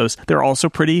people want those. There are also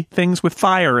pretty things with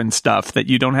fire and stuff that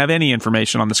you don't have any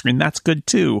information on the screen. That's good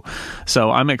too.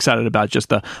 So I'm excited about just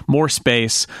the more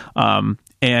space.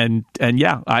 And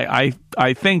yeah, I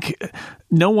think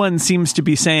no one seems to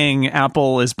be saying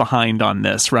Apple is behind on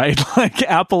this, right? Like the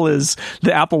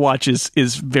Apple Watch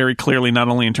is very clearly, not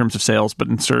only in terms of sales, but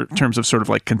in terms of sort of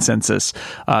like consensus,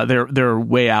 they're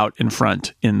way out in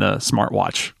front in the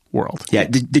smartwatch world. Yeah.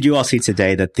 Did you all see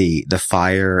today that the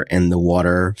fire and the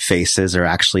water faces are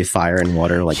actually fire and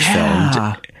water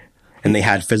filmed? And they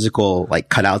had physical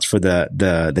cutouts for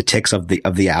the ticks of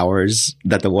the hours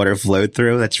that the water flowed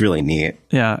through. That's really neat.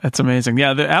 Yeah, it's amazing.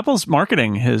 Yeah, the Apple's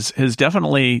marketing has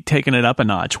definitely taken it up a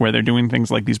notch, where they're doing things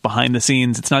like these behind the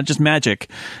scenes. It's not just magic.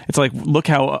 It's like, look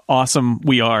how awesome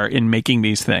we are in making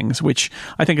these things, which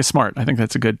I think is smart. I think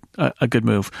that's a good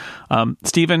move.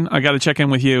 Stephen, I got to check in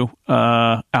with you.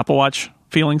 Apple Watch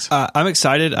feelings? I'm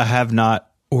excited. I have not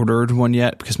ordered one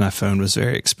yet because my phone was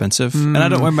very expensive, and I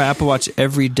don't wear my Apple Watch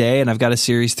every day, and I've got a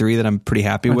Series 3 that I'm pretty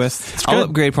happy with. I'll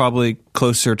upgrade probably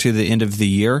closer to the end of the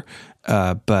year,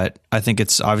 but I think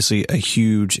it's obviously a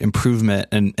huge improvement,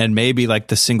 and maybe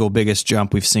the single biggest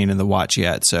jump we've seen in the watch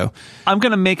yet. So I'm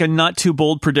going to make a not too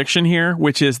bold prediction here,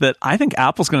 which is that I think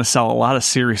Apple's going to sell a lot of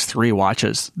Series 3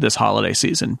 watches this holiday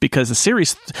season, because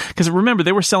remember,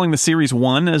 they were selling the Series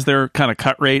 1 as their kind of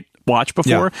cut rate watch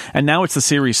before, and now it's the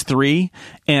Series 3,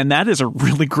 and that is a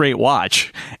really great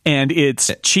watch, and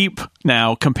it's cheap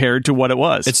now compared to what it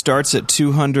was. It starts at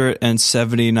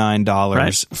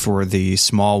 $279 for the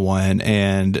small one,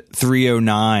 and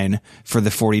 $309 for the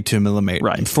 42 millimeter.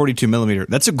 Right, 42 millimeter.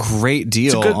 That's a great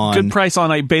deal. It's a good price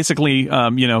on basically.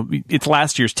 It's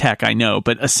last year's tech, I know,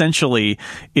 but essentially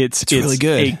it's really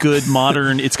good. A good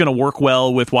modern. It's going to work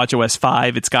well with watchOS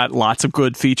 5. It's got lots of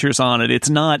good features on it. It's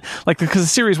not because the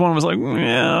Series 1 was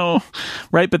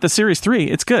right, but the Series 3,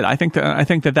 it's good. I think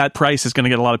that price is going to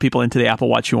get a lot of people into the Apple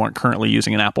Watch who aren't currently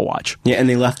using an Apple Watch. Yeah, and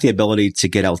they left the ability to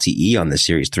get LTE on the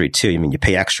Series 3 too. I mean, you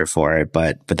pay extra for it,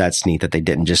 but that's neat that they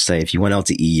didn't just say, if you want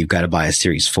LTE, you've got to buy a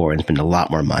Series 4 and spend a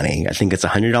lot more money. I think it's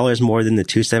 $100 more than the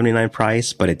 $279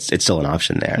 price, but it's still an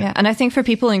option there. Yeah, and I think for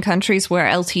people in countries where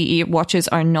LTE watches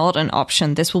are not an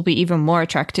option, this will be even more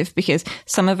attractive, because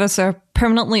some of us are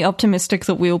permanently optimistic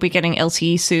that we will be getting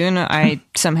LTE soon. I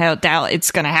somehow doubt it's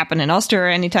going to happen in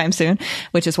Austria anytime soon,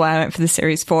 which is why I went for the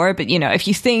Series 4. But, if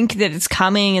you think that it's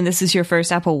coming and this is your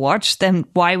first Apple Watch, then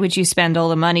why would you spend all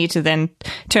the money to then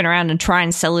turn around and try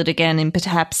and sell it again in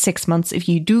perhaps 6 months if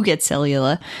you do get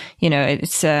cellular?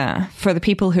 It's for the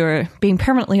people who are being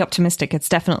permanently optimistic, it's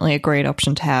definitely a great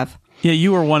option to have. Yeah,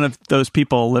 you are one of those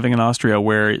people living in Austria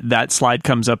where that slide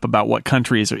comes up about what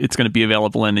countries it's going to be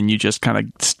available in, and you just kind of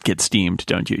get steamed,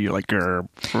 don't you? You're like,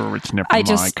 it's never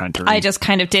my country. I just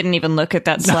kind of didn't even look at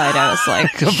that slide. I was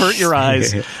like, avert your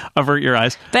eyes. Avert your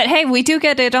eyes. But hey, we do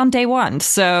get it on day one,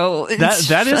 so that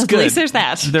is good. At least there's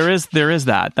that. There is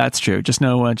that. That's true. Just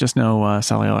no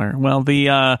cellular. Well,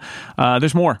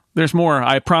 there's more. There's more.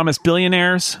 I promised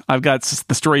billionaires. I've got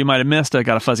the story you might have missed. I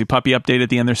got a fuzzy puppy update at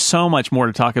the end. There's so much more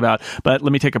to talk about. But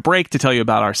let me take a break to tell you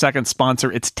about our second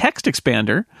sponsor. It's Text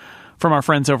Expander from our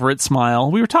friends over at Smile.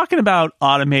 We were talking about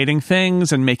automating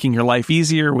things and making your life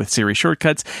easier with Siri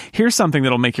shortcuts. Here's something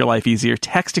that'll make your life easier.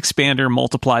 Text Expander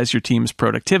multiplies your team's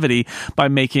productivity by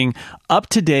making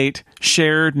up-to-date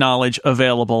shared knowledge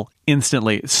available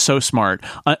instantly. It's so smart.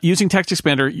 Using Text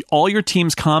Expander, all your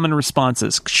team's common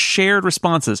responses, shared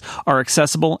responses, are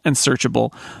accessible and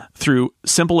searchable through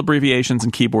simple abbreviations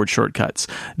and keyboard shortcuts.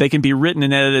 They can be written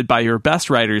and edited by your best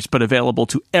writers, but available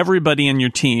to everybody in your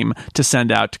team to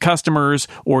send out to customers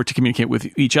or to communicate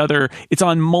with each other. It's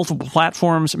on multiple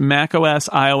platforms, macOS,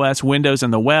 iOS, Windows,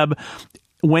 and the web.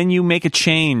 When you make a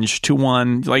change to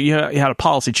one, like you had a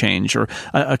policy change or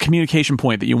a communication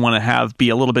point that you want to have be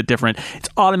a little bit different, it's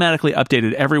automatically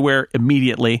updated everywhere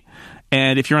immediately.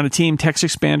 And if you're on a team, Text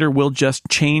Expander will just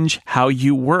change how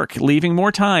you work, leaving more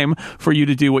time for you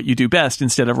to do what you do best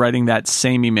instead of writing that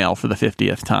same email for the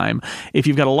 50th time. If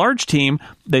you've got a large team,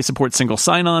 they support single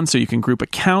sign-on, so you can group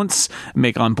accounts,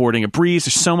 make onboarding a breeze.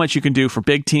 There's so much you can do for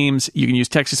big teams. You can use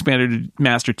Text Expander to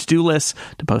master to-do lists,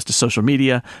 to post to social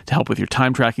media, to help with your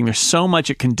time tracking. There's so much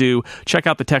it can do. Check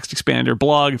out the Text Expander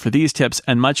blog for these tips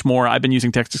and much more. I've been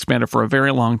using Text Expander for a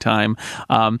very long time.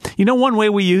 One way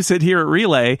we use it here at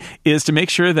Relay is to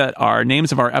make sure that our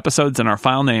names of our episodes and our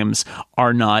file names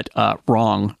are not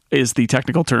wrong, is the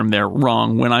technical term there,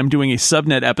 wrong. When I'm doing a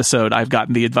subnet episode, I've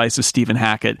gotten the advice of Stephen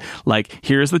Hackett, like,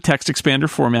 here's the Text Expander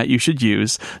format you should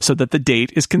use so that the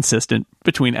date is consistent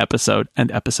between episode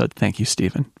and episode. Thank you,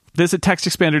 Stephen. Visit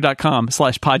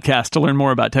textexpander.com/podcast to learn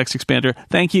more about Text Expander.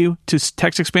 Thank you to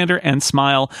Text Expander and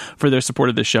Smile for their support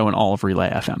of this show and all of Relay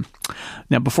FM.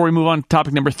 Now, before we move on to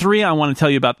topic number 3, I want to tell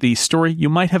you about the story you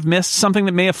might have missed, something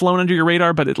that may have flown under your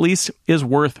radar, but at least is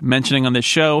worth mentioning on this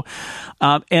show.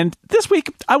 And this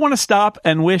week, I want to stop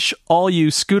and wish all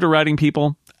you scooter riding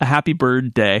people a happy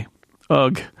Bird Day.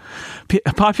 Ugh.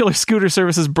 Popular scooter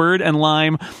services Bird and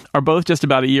Lime are both just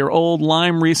about a year old.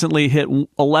 Lime recently hit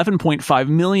 11.5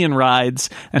 million rides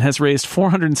and has raised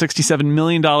 $467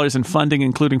 million in funding,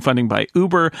 including funding by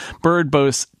Uber. Bird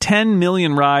boasts 10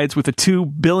 million rides with a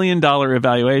 $2 billion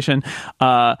evaluation.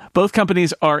 Both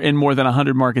companies are in more than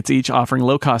 100 markets each, offering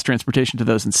low-cost transportation to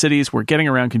those in cities where getting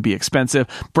around can be expensive.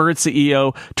 Bird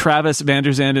CEO Travis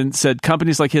Vanderzanden said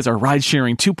companies like his are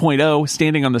ride-sharing 2.0,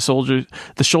 standing on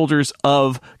the shoulders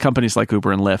of companies like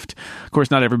Uber and Lyft. Of course,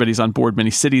 not everybody's on board.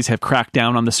 Many cities have cracked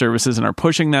down on the services and are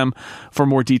pushing them for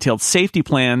more detailed safety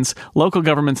plans. Local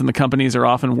governments and the companies are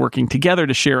often working together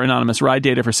to share anonymous ride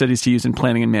data for cities to use in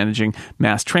planning and managing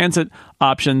mass transit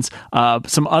options.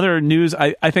 Some other news,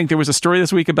 I think there was a story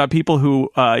this week about people who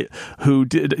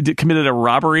committed a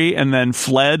robbery and then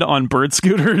fled on Bird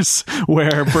scooters,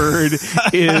 where Bird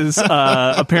is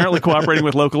apparently cooperating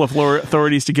with local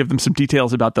authorities to give them some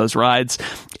details about those rides.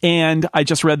 And I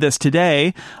just read this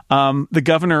today. The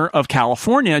governor of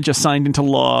California just signed into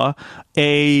law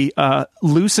a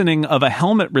loosening of a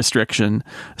helmet restriction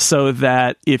so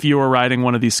that if you are riding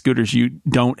one of these scooters, you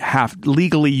do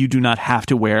not have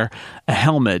to wear a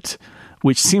helmet,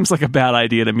 which seems like a bad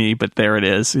idea to me, but there it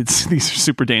is. These are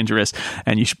super dangerous,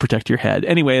 and you should protect your head.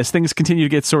 Anyway, as things continue to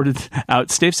get sorted out,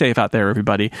 stay safe out there,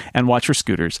 everybody, and watch for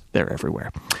scooters. They're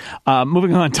everywhere.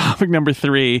 Moving on, topic number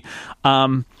 3.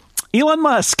 Elon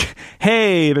Musk.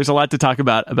 Hey, there's a lot to talk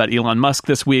about Elon Musk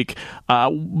this week.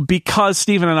 Because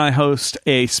Stephen and I host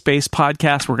a space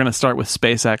podcast, we're going to start with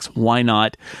SpaceX. Why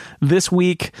not? This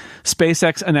week,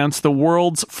 SpaceX announced the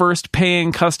world's first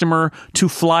paying customer to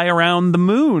fly around the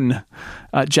moon.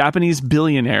 A Japanese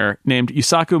billionaire named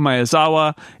Yusaku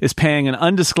Maezawa is paying an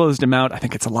undisclosed amount, I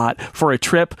think it's a lot, for a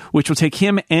trip which will take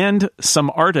him and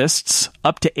some artists,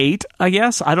 up to 8, I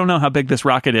guess. I don't know how big this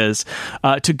rocket is,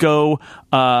 to go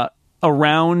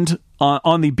around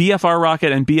on the BFR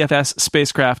rocket and BFS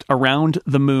spacecraft around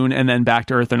the moon and then back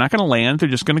to Earth. They're not going to land. They're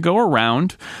just going to go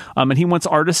around. And he wants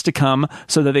artists to come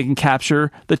so that they can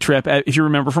capture the trip. If you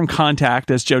remember from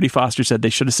Contact, as Jodie Foster said, they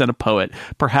should have sent a poet.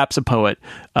 Perhaps a poet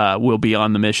will be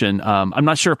on the mission. I'm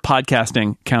not sure if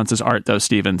podcasting counts as art, though,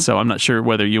 Stephen. So I'm not sure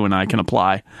whether you and I can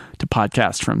apply to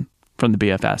podcast from the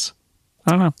BFS.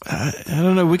 I don't know. I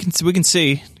don't know. We can see. We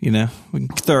can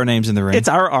throw our names in the ring. It's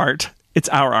our art. It's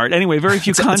our art. Anyway, very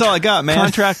few that's all I got,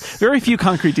 man. Very few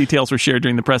concrete details were shared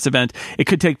during the press event. It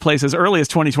could take place as early as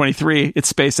 2023.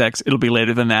 It's SpaceX. It'll be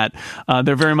later than that.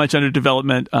 They're very much under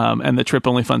development, and the trip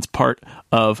only funds part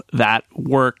of that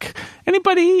work.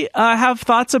 Anybody have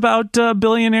thoughts about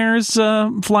billionaires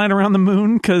flying around the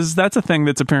moon? Because that's a thing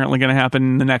that's apparently going to happen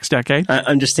in the next decade.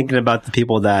 I'm just thinking about the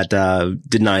people that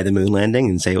deny the moon landing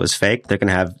and say it was fake. They're going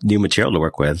to have new material to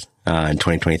work with in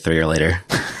 2023 or later.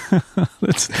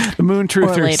 It's the moon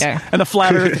truthers or later. And the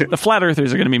flat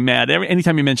earthers are going to be mad.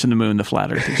 Anytime you mention the moon, the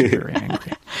flat earthers are very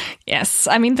angry. Yes,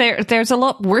 I mean there's a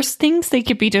lot worse things they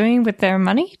could be doing with their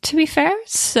money, to be fair.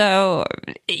 So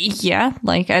yeah,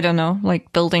 like I don't know,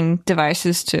 like building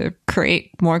devices to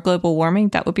create more global warming,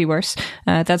 that would be worse.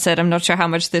 That said, I'm not sure how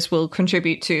much this will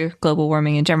contribute to global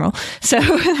warming in general. So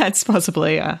that's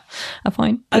possibly a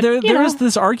point. But, there is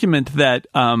this argument that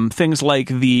things like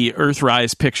the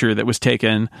Earthrise picture that was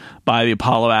taken by the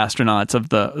Apollo astronauts of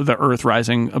the Earth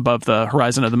rising above the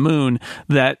horizon of the moon,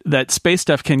 that space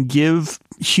stuff can give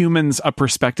humans a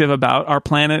perspective about our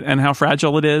planet and how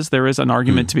fragile it is. There is an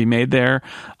argument to be made there.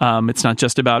 It's not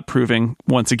just about proving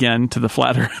once again to the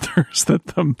flat earthers that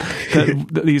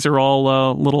these are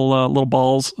all little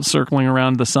balls circling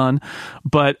around the sun.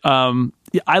 But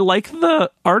I like the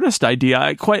artist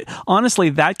idea. Quite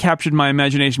honestly, that captured my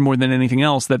imagination more than anything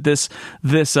else. That this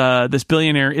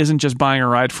billionaire isn't just buying a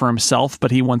ride for himself,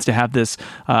 but he wants to have this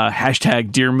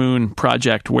hashtag Dear Moon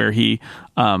project where he's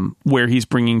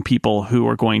bringing people who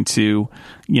are going to,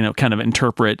 kind of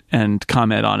interpret and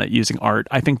comment on it using art.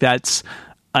 I think that's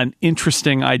an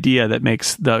interesting idea that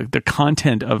makes the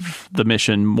content of the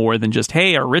mission more than just,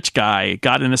 hey, a rich guy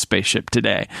got in a spaceship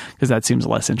today, because that seems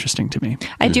less interesting to me.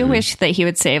 I do wish that he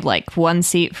would save like one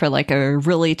seat for like a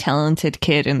really talented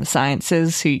kid in the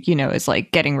sciences who, is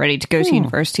like getting ready to go to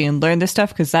university and learn this stuff,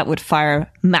 because that would fire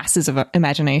masses of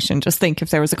imagination. Just think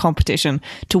if there was a competition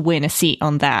to win a seat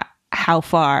on that, how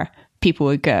far people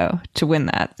would go to win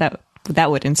that.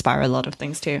 That would inspire a lot of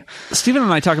things too. Stephen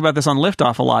and I talk about this on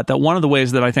Liftoff a lot, that one of the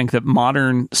ways that I think that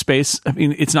modern space,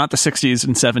 it's not the 60s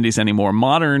and 70s anymore.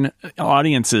 Modern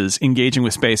audiences engaging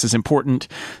with space is important.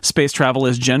 Space travel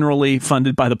is generally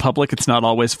funded by the public. It's not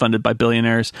always funded by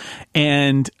billionaires.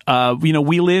 And,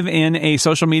 we live in a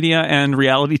social media and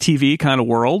reality TV kind of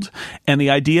world. And the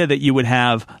idea that you would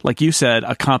have, like you said,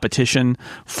 a competition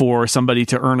for somebody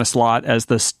to earn a slot as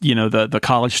the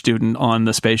college student on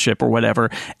the spaceship or whatever.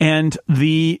 And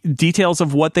the details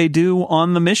of what they do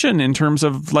on the mission in terms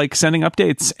of like sending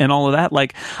updates and all of that.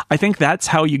 Like, I think that's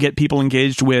how you get people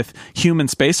engaged with human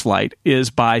spaceflight, is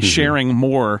by sharing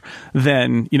more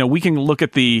than, we can look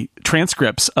at the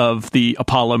transcripts of the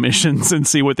Apollo missions and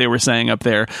see what they were saying up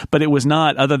there. But it was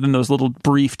not, other than those little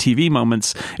brief TV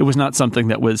moments, it was not something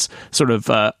that was sort of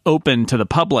open to the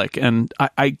public. And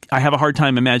I have a hard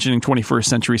time imagining 21st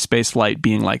century spaceflight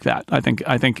being like that. I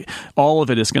think all of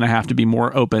it is going to have to be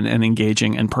more open and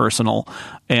engaging and personal,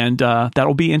 and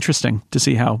that'll be interesting to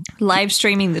see how live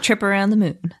streaming the trip around the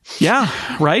moon. Yeah,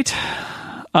 right.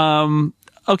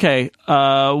 Okay,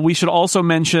 we should also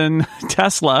mention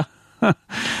Tesla.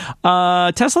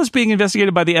 Tesla's being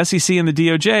investigated by the SEC and the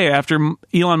DOJ after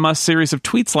Elon Musk's series of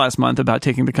tweets last month about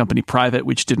taking the company private,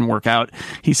 which didn't work out.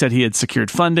 He said he had secured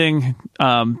funding.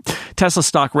 Tesla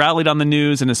stock rallied on the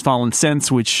news and has fallen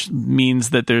since, which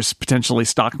means that there's potentially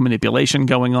stock manipulation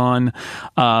going on.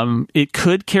 It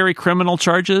could carry criminal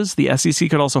charges. The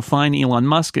SEC could also fine Elon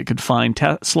Musk. It could fine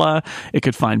Tesla. It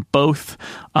could fine both.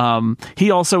 He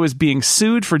also is being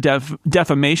sued for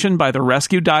defamation by the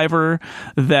rescue diver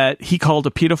that he called a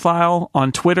pedophile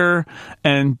on Twitter,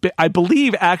 and I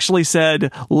believe actually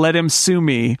said, "Let him sue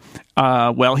me."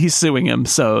 Well, he's suing him,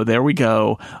 so there we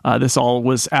go. This all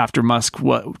was after Musk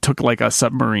took like a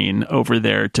submarine over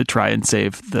there to try and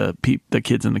save the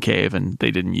kids in the cave, and they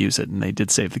didn't use it, and they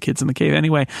did save the kids in the cave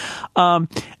anyway.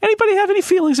 Anybody have any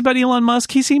feelings about Elon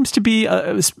Musk? He seems to be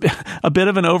a bit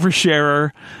of an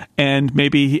oversharer, and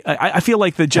maybe I feel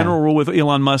like the general rule with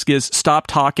Elon Musk is stop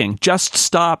talking, just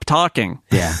stop talking.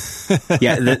 Yeah.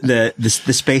 Yeah, the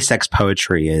SpaceX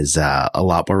poetry is a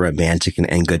lot more romantic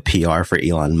and good PR for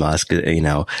Elon Musk.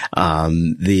 The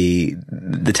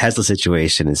Tesla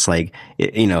situation is like,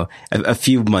 a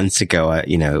few months ago,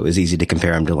 it was easy to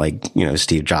compare him to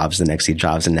Steve Jobs, the next Steve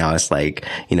Jobs, and now it's like,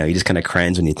 you just kind of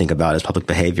cringe when you think about his public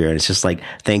behavior, and it's just like,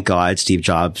 thank God Steve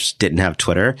Jobs didn't have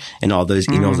Twitter, and all those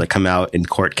emails that come out in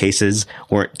court cases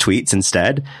weren't tweets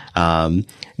instead.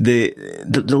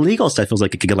 the legal stuff feels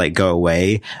like it could like go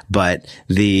away, but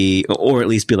or at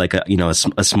least be like a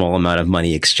small amount of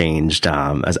money exchanged,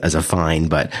 as a fine.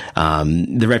 But,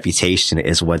 the reputation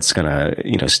is what's gonna,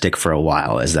 stick for a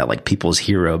while, is that like people's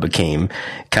hero became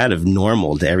kind of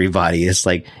normal to everybody. It's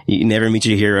like you never meet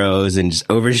your heroes and just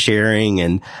oversharing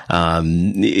and,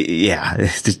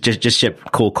 just ship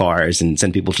cool cars and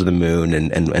send people to the moon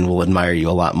and we'll admire you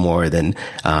a lot more than,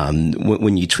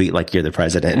 when you tweet like you're the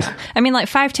president. I mean, like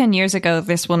 5-10 years ago,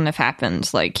 this wouldn't have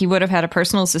happened. Like he would have had a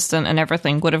personal assistant and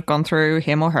everything would have gone through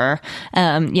him or her,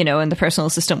 and the personal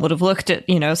assistant would have looked at,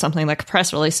 something like a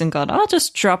press release and gone, I'll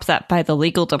just drop that by the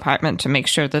legal department to make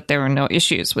sure that there are no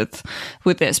issues with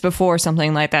this before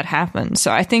something like that happens.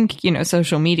 So I think,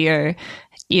 social media,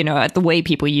 the way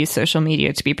people use social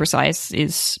media, to be precise,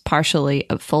 is partially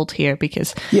at fault here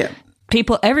because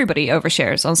everybody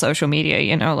overshares on social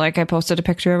media. Like I posted a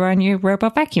picture of our new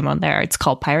robot vacuum on there. It's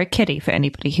called Pirate Kitty for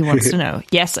anybody who wants to know.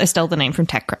 Yes, I stole the name from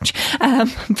TechCrunch.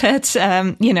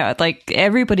 But like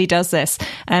everybody does this.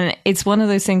 And it's one of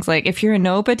those things, like if you're a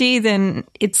nobody, then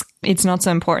it's not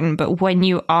so important. But when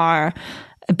you are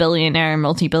a billionaire,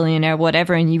 multi-billionaire,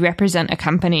 whatever, and you represent a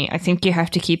company, I think you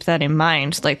have to keep that in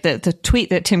mind. Like the tweet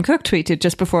that Tim Cook tweeted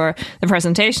just before the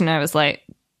presentation, I was like,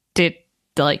 did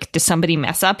somebody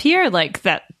mess up here? Like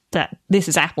that this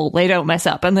is Apple, they don't mess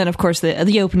up. And then of course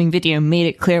the opening video made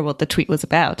it clear what the tweet was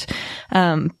about.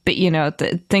 But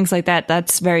things like that,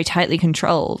 that's very tightly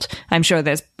controlled. I'm sure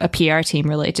there's a PR team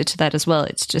related to that as well.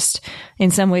 It's just,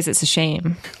 in some ways, it's a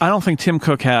shame. I don't think Tim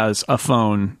Cook has a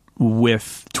phone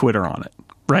with Twitter on it.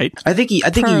 Right. I think he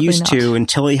used to,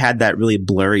 until he had that really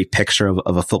blurry picture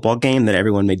of a football game that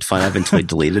everyone made fun of until he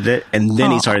deleted it. And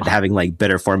then he started having like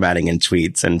better formatting in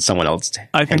tweets and someone else.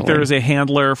 I think there is a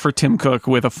handler for Tim Cook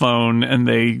with a phone, and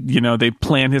they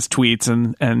plan his tweets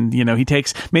and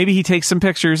he takes some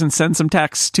pictures and sends some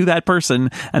text to that person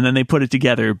and then they put it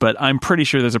together. But I'm pretty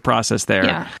sure there's a process there.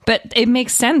 Yeah. But it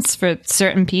makes sense for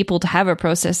certain people to have a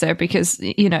process there because,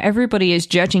 everybody is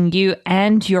judging you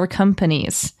and your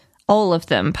companies. All of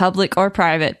them, public or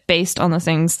private, based on the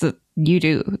things that you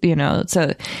do,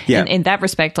 So in that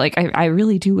respect, like I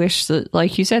really do wish that,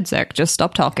 like you said, Zach, just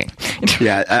stop talking.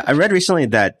 Yeah, I read recently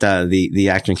that the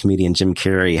actor and comedian Jim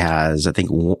Carrey has, I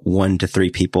think, 1 to 3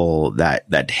 people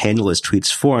that handle his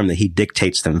tweets for him, that he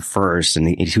dictates them first, and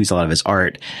he tweets a lot of his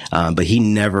art, but he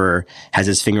never has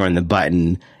his finger on the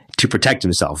button to protect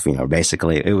himself,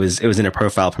 basically. It was in a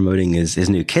profile promoting his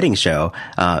new kidding show.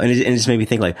 And it just made me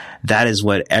think like that is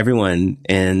what everyone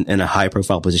in a high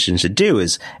profile position should do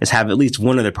is have at least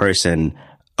one other person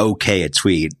okay a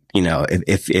tweet,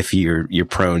 if you're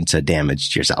prone to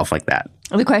damage to yourself like that.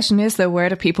 The question is though, where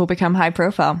do people become high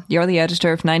profile? You're the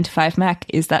editor of 9 to 5 Mac.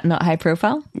 Is that not high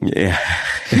profile? Yeah.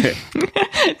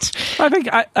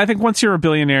 I think once you're a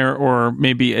billionaire or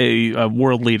maybe a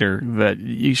world leader, that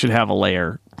you should have a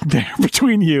layer there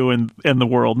between you and the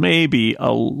world. Maybe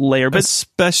a layer, but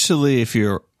especially if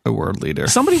you're a world leader.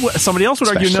 Somebody else would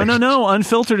argue, no,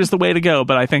 unfiltered is the way to go.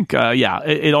 But I think,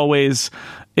 it always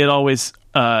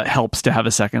helps to have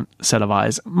a second set of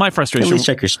eyes. My frustration. At least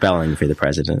check your spelling for the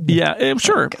president. Yeah,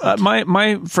 sure.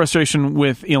 My frustration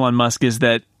with Elon Musk is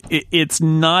that it's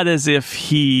not as if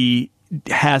he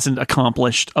hasn't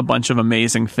accomplished a bunch of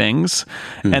amazing things,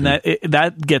 and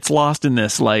that gets lost in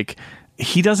this. Like,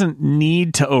 he doesn't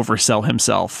need to oversell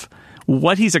himself.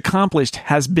 What he's accomplished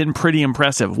has been pretty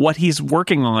impressive. What he's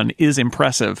working on is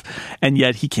impressive, and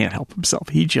yet he can't help himself.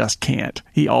 He just can't.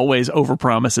 He always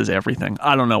overpromises everything.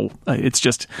 I don't know. It's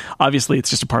just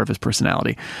a part of his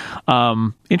personality.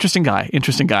 Interesting guy.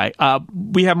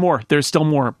 We have more. There's still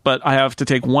more, but I have to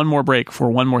take one more break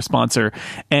for one more sponsor,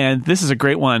 and this is a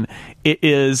great one. It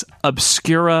is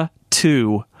Obscura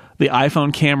 2. The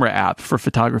iPhone camera app for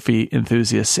photography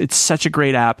enthusiasts. It's such a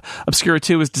great app. Obscura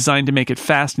 2 is designed to make it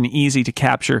fast and easy to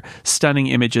capture stunning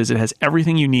images. It has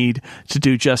everything you need to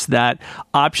do just that.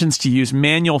 Options to use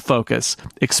manual focus,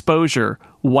 exposure,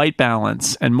 white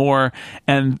balance, and more.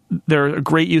 And they're a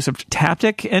great use of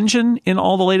Taptic engine in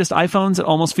all the latest iPhones. It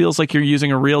almost feels like you're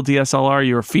using a real DSLR.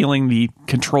 You're feeling the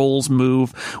controls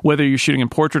move. Whether you're shooting in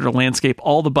portrait or landscape,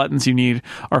 all the buttons you need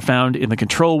are found in the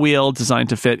control wheel, designed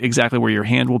to fit exactly where your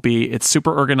hand will be. It's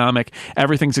super ergonomic.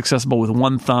 Everything's accessible with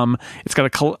one thumb. It's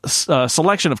got a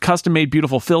selection of custom-made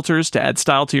beautiful filters to add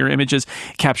style to your images.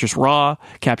 It captures RAW,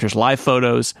 captures live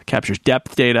photos, captures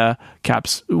depth data,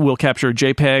 will capture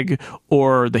JPEG or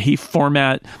for the HEIF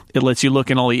format. It lets you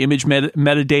look in all the image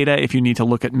metadata if you need to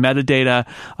look at metadata.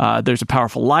 There's a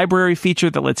powerful library feature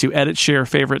that lets you edit, share,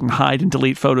 favorite, and hide and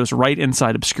delete photos right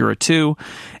inside Obscura 2.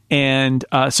 And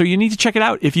so you need to check it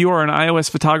out. If you are an iOS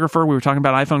photographer, we were talking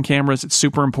about iPhone cameras, it's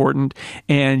super important,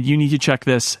 and you need to check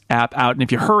this app out. And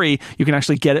if you hurry, you can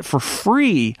actually get it for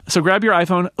free. So grab your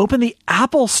iPhone, open the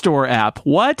Apple Store app.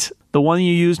 What? The one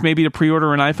you used maybe to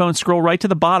pre-order an iPhone, scroll right to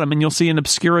the bottom and you'll see an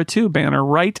Obscura 2 banner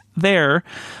right there.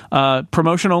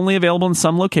 Promotion only available in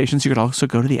some locations. You could also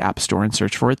go to the App Store and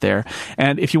search for it there.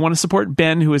 And if you want to support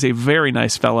Ben, who is a very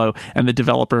nice fellow and the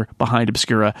developer behind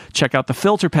Obscura, check out the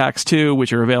filter packs too,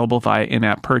 which are available via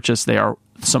in-app purchase. They are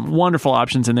some wonderful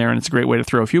options in there, and it's a great way to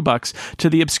throw a few bucks to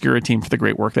the Obscura team for the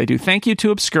great work they do. Thank you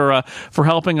to Obscura for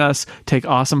helping us take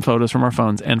awesome photos from our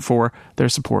phones and for their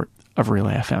support of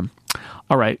Relay FM.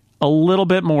 All right. A little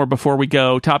bit more before we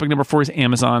go. Topic number 4 is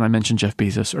Amazon. I mentioned Jeff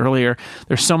Bezos earlier.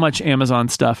 There's so much Amazon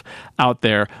stuff out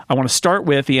there. I want to start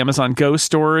with the Amazon Go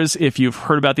stores. If you've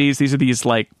heard about these are these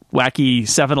like wacky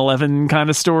 7-Eleven kind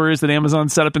of stores that Amazon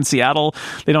set up in Seattle.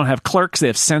 They don't have clerks. They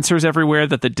have sensors everywhere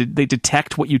that they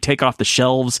detect what you take off the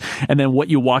shelves and then what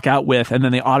you walk out with, and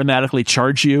then they automatically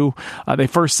charge you. They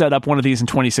first set up one of these in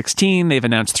 2016. They've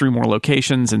announced 3 more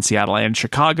locations in Seattle and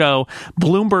Chicago.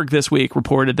 Bloomberg this week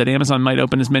reported that Amazon might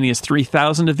open as many as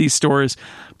 3,000 of these stores.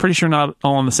 Pretty sure not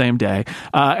all on the same day.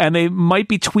 And they might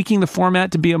be tweaking the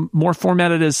format to be more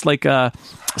formatted as like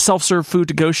self-serve food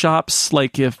to go shops.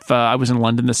 Like if I was in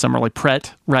London this summer, like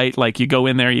Pret, right? Like you go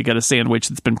in there, you get a sandwich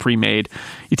that's been pre-made,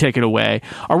 you take it away.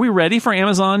 Are we ready for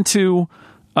Amazon to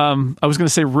I was going to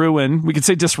say ruin. We could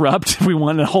say disrupt. We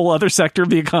want a whole other sector of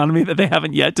the economy that they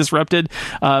haven't yet disrupted.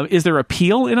 Is there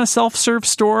appeal in a self-serve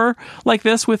store like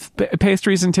this with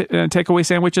pastries and takeaway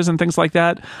sandwiches and things like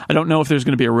that? I don't know if there's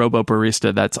going to be a robo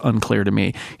barista. That's unclear to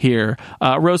me here.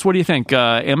 Rose, what do you think?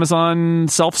 Amazon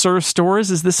self-serve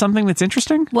stores, is this something that's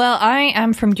interesting? Well, I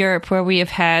am from Europe, where we have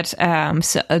had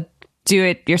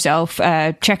do-it-yourself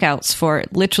checkouts for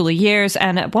literally years.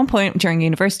 And at one point during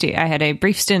university, I had a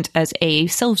brief stint as a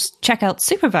self-checkout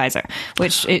supervisor,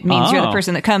 which it means you're the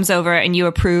person that comes over and you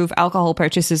approve alcohol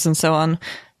purchases and so on.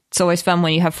 It's always fun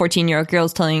when you have 14-year-old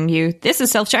girls telling you, this is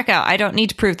self-checkout. I don't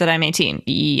need to prove that I'm 18.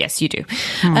 Yes, you do.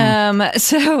 That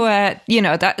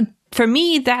for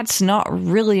me, that's not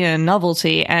really a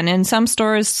novelty. And in some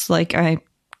stores, like I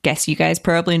guess you guys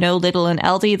probably know Lidl and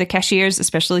Aldi, the cashiers,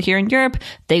 especially here in Europe,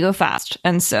 they go fast.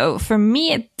 And so for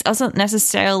me, it doesn't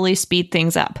necessarily speed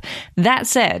things up. That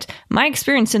said, my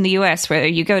experience in the US, where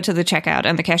you go to the checkout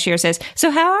and the cashier says,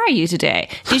 so how are you today?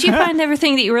 Did you find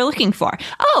everything that you were looking for?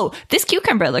 Oh, this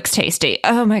cucumber looks tasty.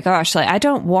 Oh my gosh, like I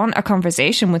don't want a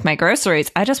conversation with my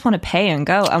groceries. I just want to pay and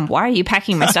go. And why are you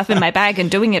packing my stuff in my bag and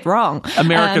doing it wrong?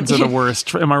 Americans are the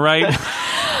worst. Am I right?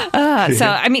 So,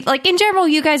 I mean, like in general,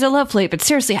 you guys are lovely, but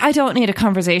seriously, I don't need a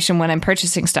conversation when I'm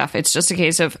purchasing stuff. It's just a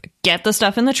case of get the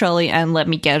stuff in the trolley and let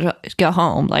me go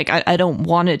home. Like, I don't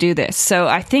want to do this. So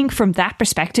I think from that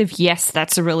perspective, yes,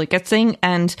 that's a really good thing.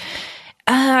 And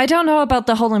I don't know about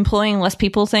the whole employing less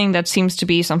people thing. That seems to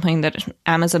be something that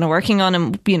Amazon are working on,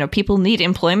 and people need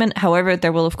employment. However,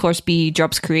 there will of course be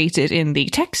jobs created in the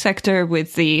tech sector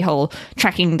with the whole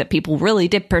tracking that people really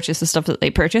did purchase the stuff that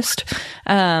they purchased.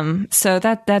 So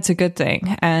that's a good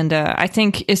thing. And I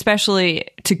think especially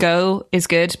to go is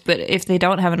good, but if they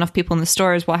don't have enough people in the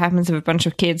stores, what happens if a bunch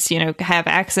of kids, have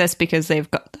access because they've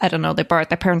got, I don't know, they borrowed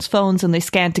their parents' phones and they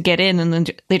scan to get in and then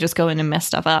they just go in and mess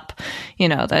stuff up.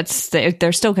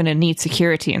 They're still going to need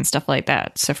security and stuff like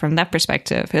that. So from that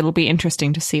perspective, it'll be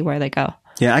interesting to see where they go.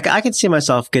 Yeah, I could see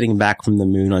myself getting back from the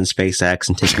moon on SpaceX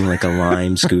and taking like a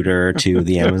Lime scooter to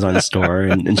the Amazon store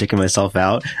and checking myself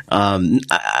out.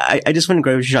 I just went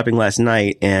grocery shopping last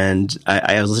night and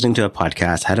I was listening to a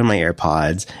podcast, had on my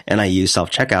AirPods, and I used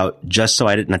self-checkout just so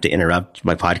I didn't have to interrupt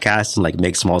my podcast and like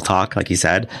make small talk, like you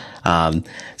said.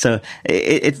 So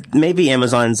it maybe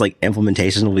Amazon's like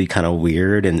implementation will be kind of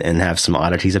weird and have some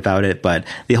oddities about it, but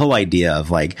the whole idea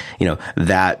of like,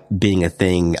 that being a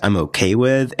thing I'm okay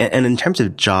with. And in terms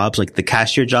of jobs, like the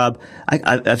cashier job,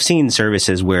 I've seen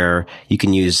services where you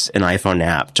can use an iPhone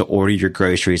app to order your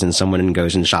groceries and someone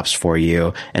goes and shops for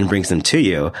you and brings them to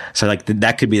you. So like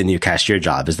that could be the new cashier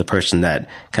job, is the person that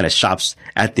kind of shops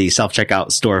at the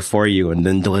self-checkout store for you and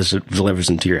then delivers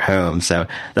them to your home. So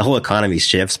the whole economy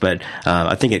shifts, but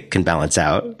I think it can balance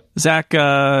out. Zach,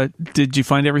 did you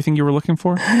find everything you were looking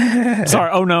for?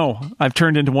 Sorry. Oh, no. I've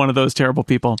turned into one of those terrible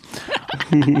people.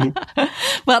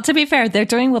 Well, to be fair, they're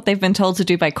doing what they've been told to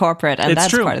do by corporate, and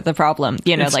that's part of the problem.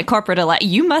 Like corporate,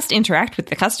 you must interact with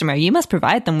the customer. You must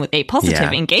provide them with a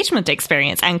positive engagement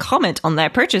experience and comment on their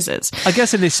purchases. I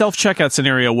guess in the self-checkout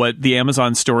scenario, what the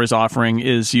Amazon store is offering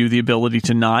is you the ability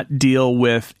to not deal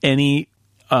with any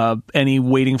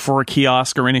waiting for a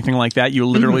kiosk or anything like that. You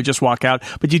literally just walk out,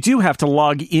 but you do have to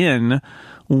log in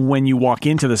when you walk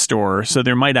into the store. So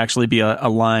there might actually be a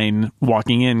line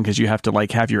walking in because you have to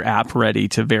have your app ready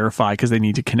to verify because they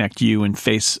need to connect you and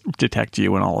face detect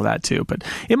you and all of that too. But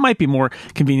it might be more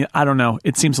convenient. I don't know.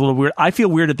 It seems a little weird. I feel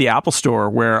weird at the Apple store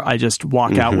where I just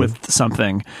walk out with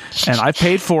something and I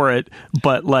paid for it,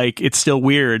 but it's still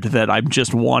weird that I'm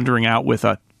just wandering out with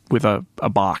a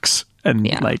box. And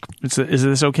is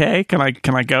this okay? Can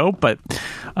I go? But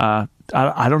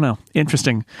I don't know.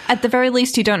 Interesting. At the very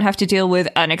least, you don't have to deal with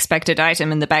unexpected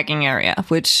item in the bagging area,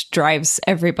 which drives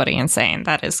everybody insane.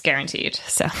 That is guaranteed.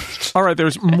 So, all right.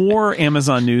 There's more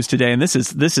Amazon news today, and this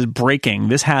is breaking.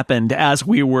 This happened as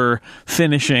we were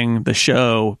finishing the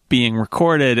show being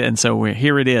recorded, and so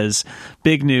here it is.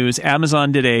 Big news.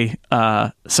 Amazon did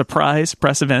a surprise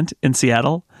press event in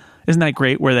Seattle. Isn't that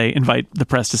great where they invite the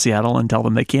press to Seattle and tell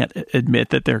them they can't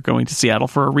admit that they're going to Seattle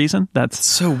for a reason? That's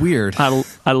so weird.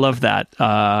 I love that.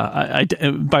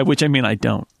 By which I mean I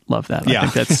don't love that. Yeah, I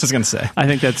think that's, I was going to say. I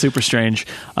think that's super strange.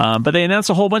 But they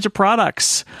announced a whole bunch of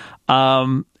products,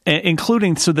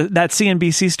 including that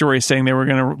CNBC story saying they were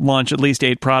going to launch at least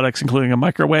 8 products, including a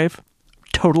microwave.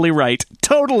 Totally right.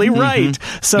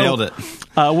 So nailed it.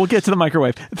 We'll get to the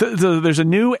microwave. There's a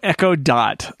new Echo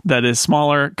Dot that is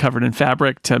smaller, covered in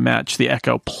fabric to match the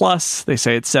Echo Plus. They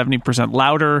say it's 70%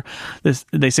 louder.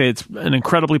 They say it's an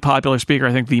incredibly popular speaker.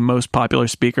 I think the most popular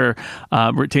speaker.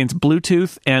 Retains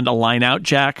Bluetooth and a line-out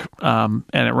jack, and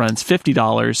it runs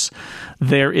 $50.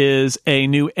 There is a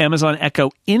new Amazon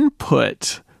Echo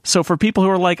Input. So for people who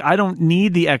are like, I don't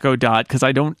need the Echo Dot because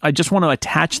I just want to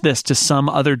attach this to some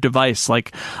other device,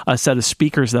 like a set of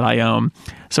speakers that I own.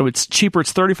 So it's cheaper.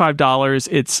 It's $35.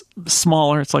 It's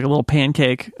smaller. It's like a little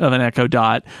pancake of an Echo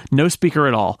Dot. No speaker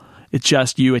at all. It's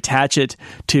just you attach it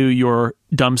to your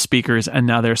dumb speakers and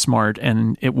now they're smart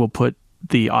and it will put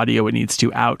the audio it needs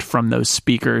to out from those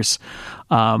speakers.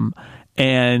 So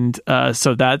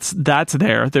that's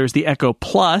there. There's the Echo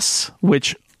Plus,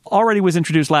 which already was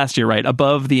introduced last year, right?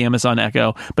 Above the Amazon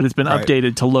Echo, but it's been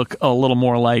updated to look a little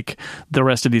more like the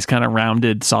rest of these kind of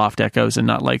rounded soft Echoes and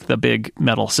not like the big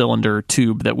metal cylinder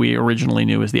tube that we originally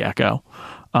knew as the Echo.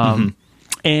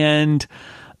 And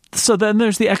so then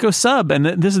there's the Echo Sub, and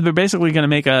they're basically going to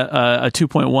make a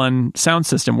 2.1 sound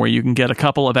system where you can get a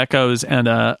couple of Echoes and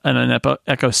an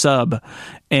Echo Sub,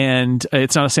 and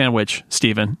it's not a sandwich,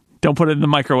 Stephen. Don't put it in the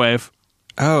microwave.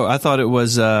 Oh, I thought it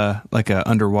was like an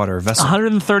underwater vessel.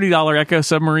 $130 Echo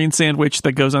Submarine sandwich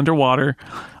that goes underwater.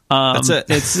 That's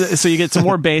it. So you get some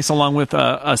more bass along with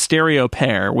a stereo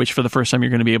pair, which for the first time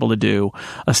you're going to be able to do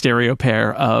a stereo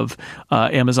pair of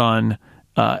Amazon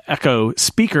Echo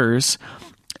speakers.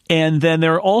 And then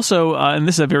there are also, and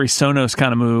this is a very Sonos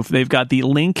kind of move, they've got the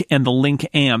Link and the Link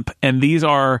Amp, and these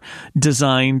are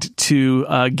designed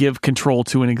to give control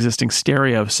to an existing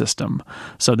stereo system.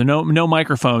 So there are no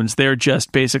microphones. They're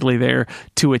just basically there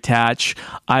to attach.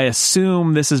 I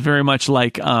assume this is very much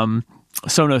like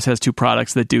Sonos has 2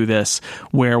 products that do this,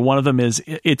 where one of them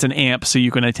it's an amp, so you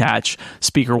can attach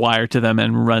speaker wire to them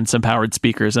and run some powered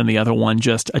speakers, and the other one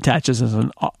just attaches as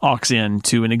an aux-in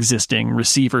to an existing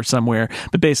receiver somewhere.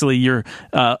 But basically, you're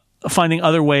finding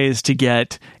other ways to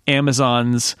get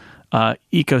Amazon's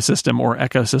ecosystem or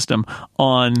ecosystem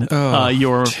on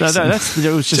your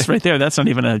it was just right there. That's not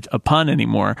even a pun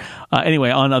anymore. Anyway,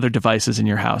 on other devices in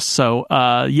your house. So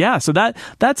so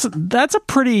that's a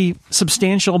pretty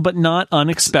substantial but not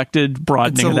unexpected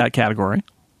broadening of that category.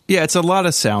 Yeah, it's a lot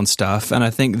of sound stuff, and I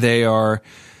think they are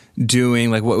doing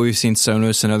like what we've seen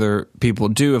Sonos and other people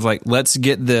do of like, let's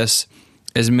get this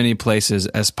as many places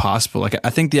as possible. Like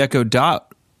I think the Echo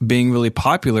Dot being really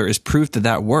popular is proof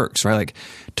that works, right? Like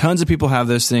tons of people have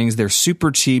those things. They're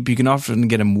super cheap. You can often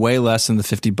get them way less than the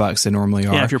 $50 they normally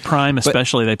are. Yeah, if you're Prime,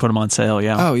 especially, they put them on sale.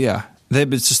 Yeah. Oh yeah. They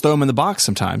just throw them in the box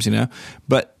sometimes,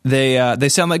 but they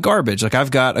sound like garbage. Like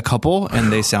I've got a couple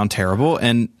and they sound terrible,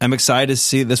 and I'm excited to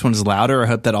see this one's louder. I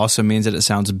hope that also means that it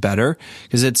sounds better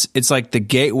because it's like the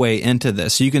gateway into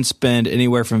this. So you can spend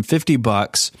anywhere from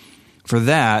 $50 for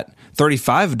that,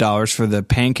 $35 for the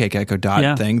Pancake Echo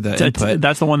Dot thing, the input.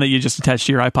 That's the one that you just attach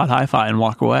to your iPod Hi-Fi and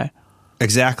walk away.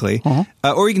 Exactly.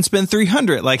 Or you can spend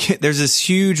 $300. Like there's this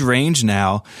huge range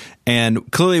now. And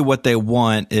clearly what they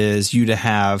want is you to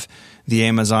have the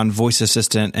Amazon voice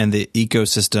assistant and the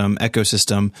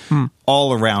ecosystem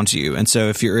all around you. And so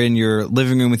if you're in your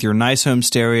living room with your nice home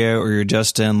stereo, or you're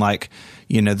just in like,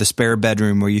 the spare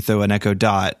bedroom where you throw an Echo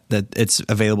Dot, that it's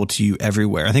available to you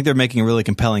everywhere. I think they're making a really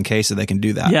compelling case that they can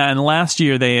do that. Yeah, and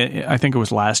I think it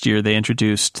was last year, they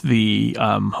introduced the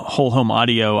whole home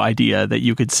audio idea that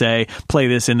you could say, play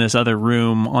this in this other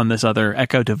room on this other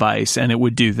Echo device, and it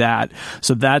would do that.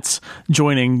 So that's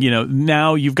joining,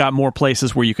 now you've got more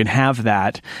places where you can have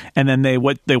that. And then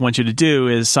what they want you to do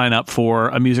is sign up for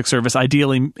a music service,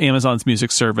 ideally Amazon's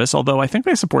music service, although I think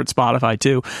they support Spotify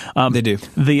too. They do.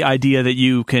 The idea that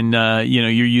you can, you're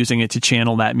using it to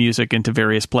channel that music into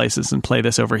various places and play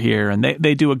this over here. And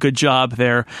they do a good job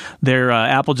there.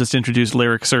 Apple just introduced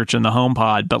lyric search in the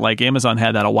HomePod, but like Amazon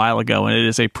had that a while ago, and it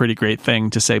is a pretty great thing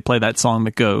to say, play that song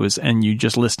that goes, and you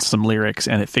just list some lyrics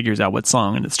and it figures out what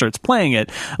song and it starts playing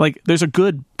it. Like there's a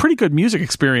pretty good music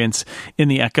experience in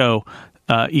the Echo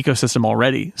ecosystem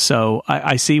already. So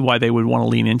I see why they would want to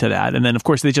lean into that. And then of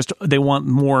course they want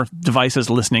more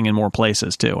devices listening in more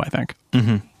places too, I think.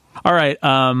 Mm-hmm. All right.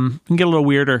 We can get a little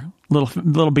weirder,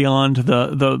 little beyond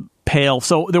the pale.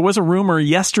 So there was a rumor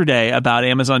yesterday about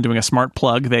Amazon doing a smart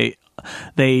plug. They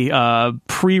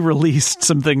pre-released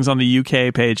some things on the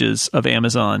UK pages of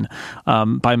Amazon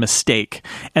by mistake.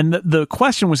 And the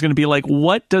question was going to be like,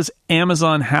 what does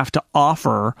Amazon have to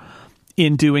offer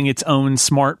in doing its own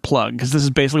smart plug? Because this is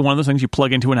basically one of those things you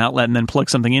plug into an outlet and then plug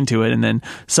something into it, and then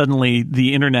suddenly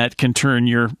the internet can turn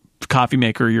your coffee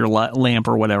maker, your lamp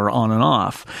or whatever on and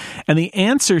off. And the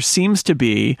answer seems to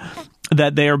be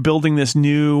that they are building this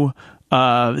new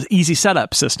easy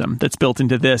setup system that's built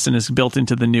into this and is built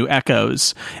into the new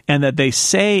Echoes, and that they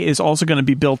say is also going to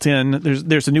be built in.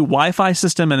 There's a new Wi-Fi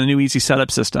system and a new easy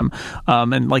setup system,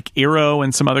 and like Eero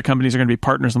and some other companies are going to be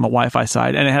partners on the Wi-Fi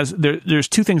side. And it has there's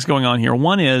two things going on here.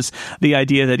 One is the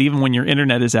idea that even when your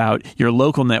internet is out, your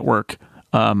local network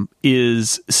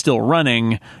is still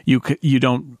running. You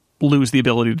don't lose the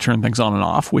ability to turn things on and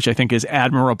off, which I think is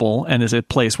admirable and is a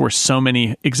place where so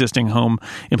many existing home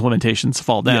implementations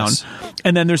fall down. Yes.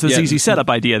 And then there's this easy setup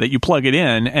idea that you plug it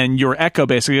in and your Echo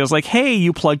basically is like, hey,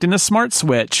 you plugged in a smart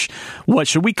switch. What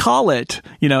should we call it?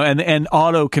 And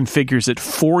auto configures it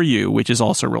for you, which is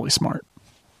also really smart.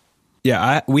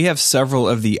 Yeah, we have several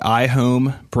of the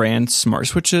iHome brand smart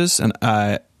switches or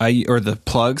the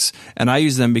plugs, and I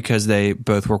use them because they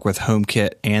both work with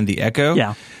HomeKit and the Echo.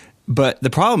 Yeah. But the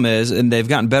problem is, and they've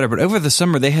gotten better, but over the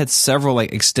summer they had several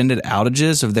like extended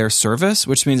outages of their service,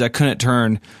 which means I couldn't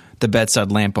turn the bedside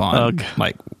lamp on. Ugh.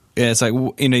 Like it's like,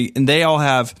 and they all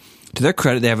have, to their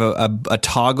credit, they have a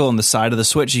toggle on the side of the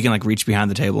switch. You can like reach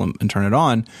behind the table and turn it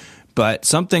on. But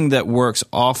something that works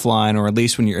offline, or at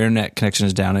least when your internet connection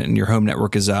is down and your home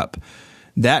network is up,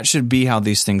 that should be how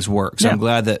these things work. So I'm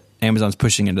glad that Amazon's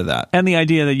pushing into that. And the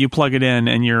idea that you plug it in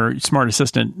and your smart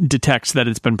assistant detects that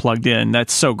it's been plugged in,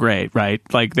 that's so great, right?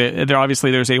 Like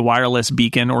there's a wireless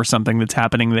beacon or something that's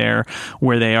happening there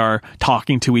where they are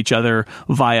talking to each other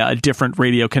via a different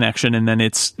radio connection, and then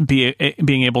it's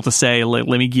being able to say, let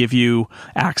me give you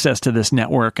access to this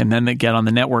network, and then they get on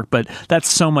the network. But that's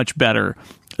so much better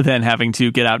than having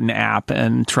to get out an app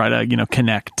and try to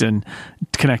connect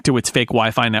to its fake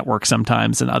Wi-Fi network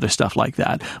sometimes and other stuff like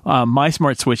that. My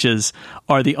smart switches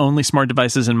are the only smart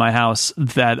devices in my house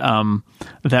that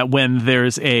when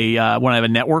there's when I have a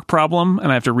network problem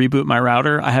and I have to reboot my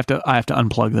router, I have to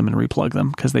unplug them and replug them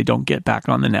because they don't get back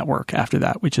on the network after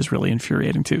that, which is really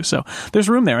infuriating too. So there's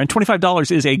room there, and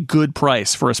 $25 is a good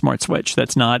price for a smart switch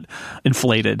that's not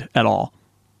inflated at all.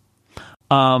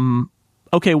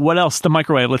 Okay, what else? The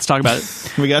microwave. Let's talk about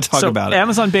it. We got to talk about it.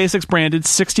 Amazon Basics branded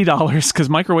 $60 because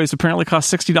microwaves apparently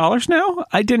cost $60 now.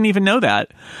 I didn't even know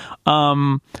that.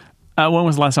 When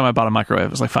was the last time I bought a microwave?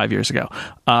 It was like 5 years ago.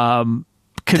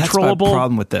 Controllable. That's my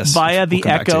problem with this. Via the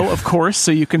Echo, of course,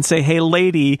 so you can say, "Hey,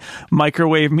 lady,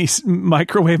 microwave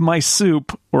my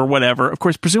soup," or whatever. Of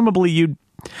course, presumably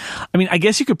I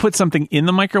guess you could put something in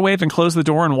the microwave and close the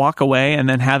door and walk away and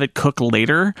then have it cook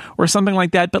later or something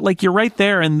like that. But like you're right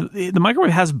there, and the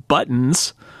microwave has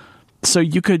buttons, so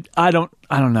you could. I don't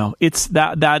know. It's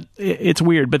it's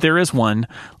weird, but there is one.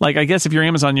 Like I guess if you're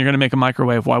Amazon, you're going to make a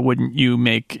microwave. Why wouldn't you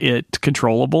make it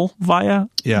controllable via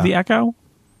the Echo?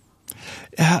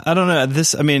 I don't know.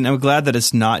 I'm glad that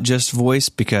it's not just voice,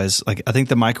 because like I think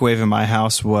the microwave in my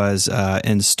house was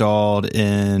installed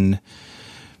in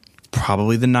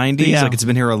probably the 90s. Yeah. Like it's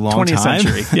been here a long 20th time.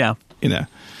 century. Yeah. You know.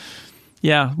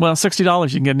 Yeah. Well,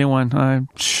 $60 you can get a new one. I'm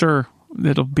sure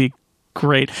it'll be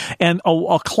Great. And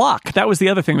a clock. That was the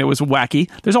other thing that was wacky.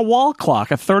 There's a wall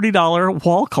clock, a $30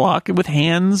 wall clock with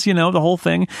hands, the whole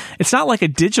thing. It's not like a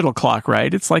digital clock,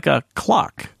 right? It's like a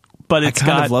clock. But it's I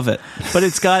kind of love it. But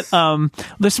it's got,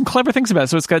 there's some clever things about it.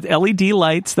 So it's got LED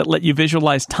lights that let you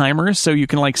visualize timers. So you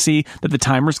can see that the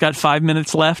timer's got 5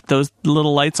 minutes left. Those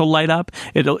little lights will light up.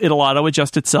 It'll auto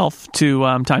adjust itself to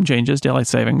time changes, daylight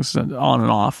savings, on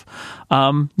and off.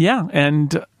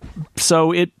 And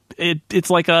so it's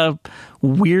like a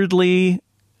weirdly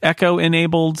Echo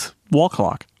enabled wall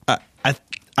clock.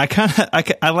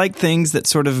 I like things that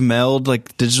sort of meld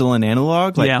like digital and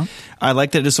analog. I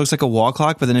like that it just looks like a wall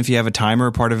clock, but then if you have a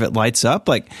timer, part of it lights up.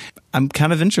 I'm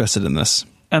kind of interested in this.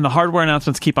 And the hardware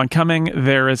announcements keep on coming.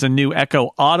 There is a new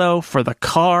Echo Auto for the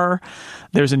car.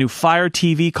 There's a new Fire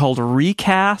TV called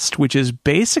Recast, which is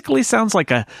basically sounds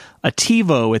like a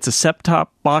TiVo. It's a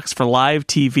set-top box for live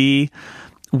TV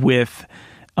with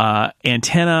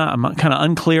antenna. I'm kind of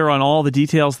unclear on all the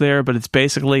details there, but it's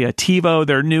basically a TiVo.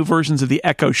 There are new versions of the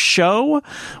Echo Show,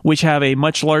 which have a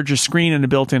much larger screen and a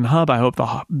built-in hub. I hope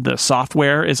the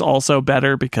software is also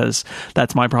better, because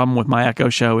that's my problem with my Echo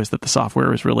Show, is that the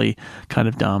software is really kind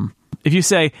of dumb. If you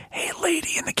say, "Hey,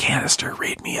 lady in the canister,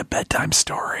 read me a bedtime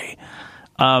story,"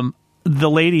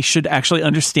 the lady should actually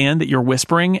understand that you're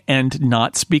whispering and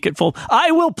not speak it full.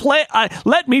 I will play.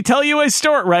 Let me tell you a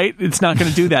story, right? It's not going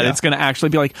to do that. Yeah. It's going to actually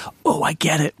be like, "Oh, I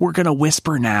get it. We're going to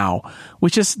whisper now,"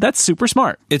 that's super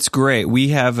smart. It's great. We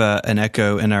have an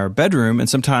Echo in our bedroom, and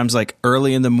sometimes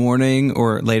early in the morning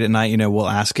or late at night, we'll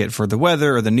ask it for the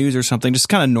weather or the news or something, just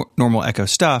kind of normal Echo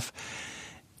stuff.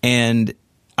 And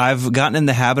I've gotten in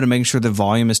the habit of making sure the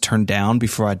volume is turned down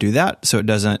before I do that, so it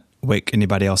doesn't wake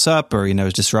anybody else up or,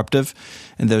 is disruptive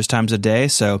in those times of day.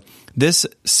 So this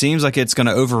seems like it's going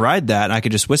to override that. And I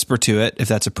could just whisper to it if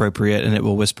that's appropriate, and it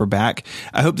will whisper back.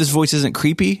 I hope this voice isn't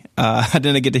creepy. I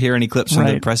didn't get to hear any clips from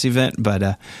the press event,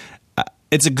 but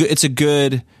it's a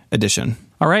good addition.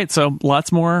 All right. So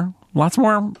lots more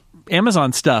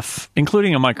Amazon stuff,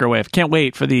 including a microwave. Can't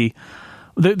wait for the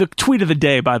tweet of the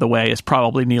day, by the way, is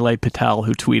probably Nilay Patel,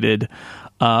 who tweeted,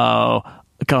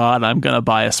 "God, I'm going to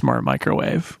buy a smart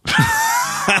microwave."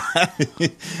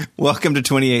 Welcome to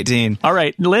 2018. All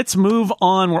right, let's move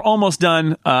on. We're almost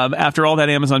done. After all that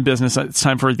Amazon business, it's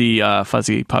time for the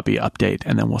Fuzzy Puppy update,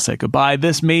 and then we'll say goodbye.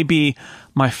 This may be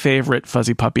my favorite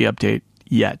Fuzzy Puppy update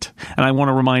yet. And I want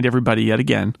to remind everybody yet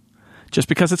again, just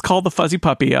because it's called the Fuzzy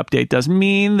Puppy update doesn't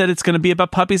mean that it's going to be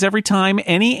about puppies every time.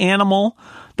 Any animal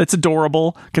that's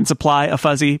adorable can supply a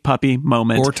fuzzy puppy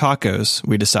moment. Or tacos,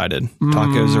 we decided.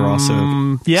 Tacos are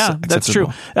also that's true.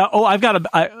 I've got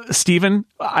Stephen,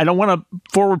 I don't want to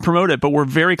forward promote it, but we're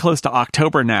very close to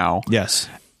October now. Yes.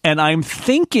 And I'm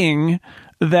thinking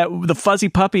that the Fuzzy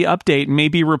Puppy update may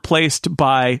be replaced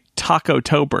by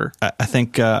Taco-tober. I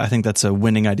think that's a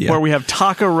winning idea. Where we have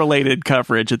taco-related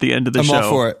coverage at the end of the show. I'm all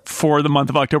for it. For the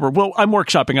month of October. Well, I'm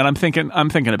workshopping it. I'm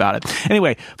thinking about it.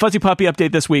 Anyway, Fuzzy Puppy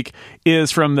update this week is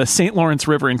from the St. Lawrence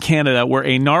River in Canada, where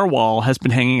a narwhal has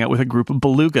been hanging out with a group of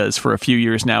belugas for a few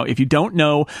years now. If you don't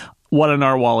know what a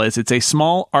narwhal is, it's a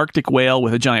small Arctic whale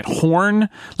with a giant horn.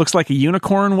 Looks like a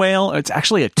unicorn whale. It's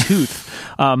actually a tooth,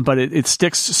 but it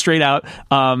sticks straight out.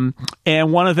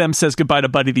 And one of them says goodbye to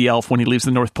Buddy the Elf when he leaves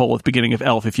the North Pole at the beginning of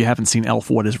Elf. If you haven't seen Elf,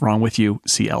 what is wrong with you?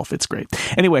 See Elf. It's great.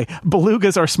 Anyway,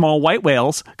 belugas are small white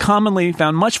whales, commonly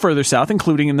found much further south,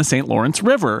 including in the St. Lawrence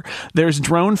River. There's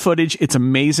drone footage. It's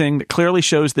amazing. That clearly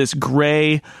shows this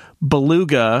gray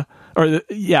beluga, or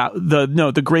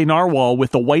the gray narwhal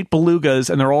with the white belugas,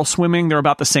 and they're all swimming. They're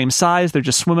about the same size. They're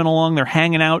just swimming along. They're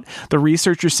hanging out. The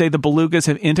researchers say the belugas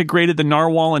have integrated the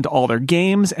narwhal into all their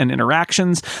games and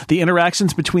interactions. The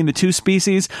interactions between the two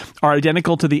species are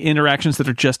identical to the interactions that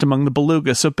are just among the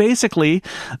belugas. So basically,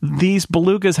 these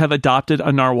belugas have adopted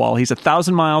a narwhal. He's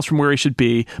 1,000 miles from where he should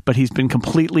be, but he's been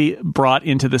completely brought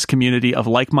into this community of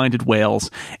like-minded whales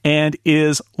and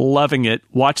is loving it.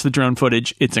 Watch the drone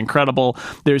footage. It's incredible.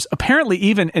 There's apparently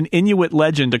even an Inuit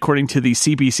legend, according to the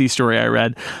CBC story I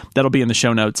read, that'll be in the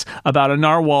show notes, about a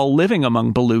narwhal living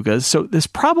among belugas. So this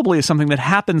probably is something that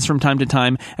happens from time to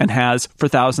time and has for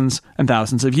thousands and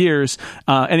thousands of years.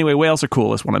 Anyway, whales are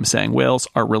cool is what I'm saying. Whales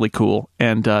are really cool.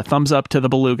 And thumbs up to the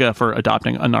beluga for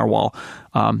adopting a narwhal.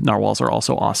 Narwhals are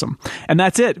also awesome. And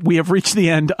that's it. We have reached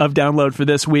the end of Download for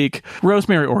this week.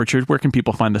 Rosemary Orchard, where can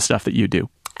people find the stuff that you do?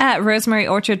 At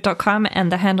rosemaryorchard.com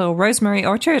and the handle Rosemary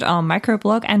Orchard on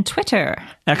microblog and Twitter.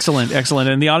 Excellent.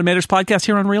 And the Automators podcast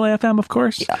here on Relay FM, of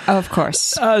course. Of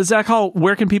course. Zach Hall,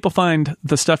 where can people find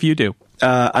the stuff you do?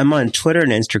 I'm on Twitter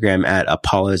and Instagram at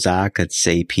ApolloZac. It's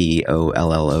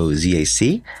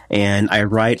APOLLOZAC. And I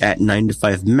write at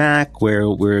 9to5Mac, where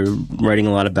we're writing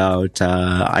a lot about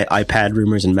iPad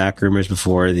rumors and Mac rumors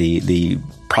before the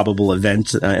probable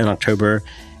event in October.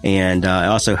 And I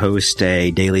also host a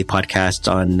daily podcast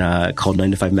on called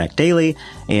 9to5Mac Daily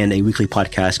and a weekly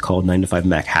podcast called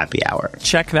 9to5Mac Happy Hour.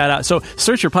 Check that out. So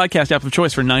search your podcast app of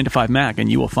choice for 9to5Mac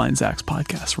and you will find Zach's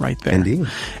podcast right there. Indeed.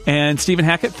 And Stephen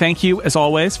Hackett, thank you as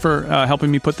always for helping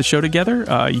me put the show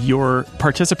together. Your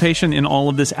participation in all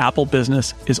of this Apple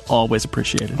business is always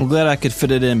appreciated. I'm glad I could fit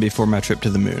it in before my trip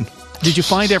to the moon. Did you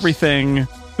find everything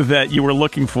that you were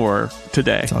looking for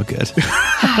today? It's all good.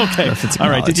 Okay. All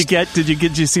right.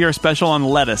 Did you see our special on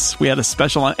lettuce? We had a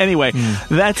special on. Anyway,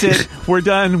 that's it. We're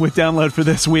done with Download for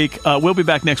this week. We'll be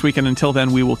back next week. And until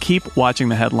then, we will keep watching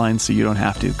the headlines so you don't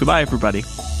have to. Goodbye, everybody.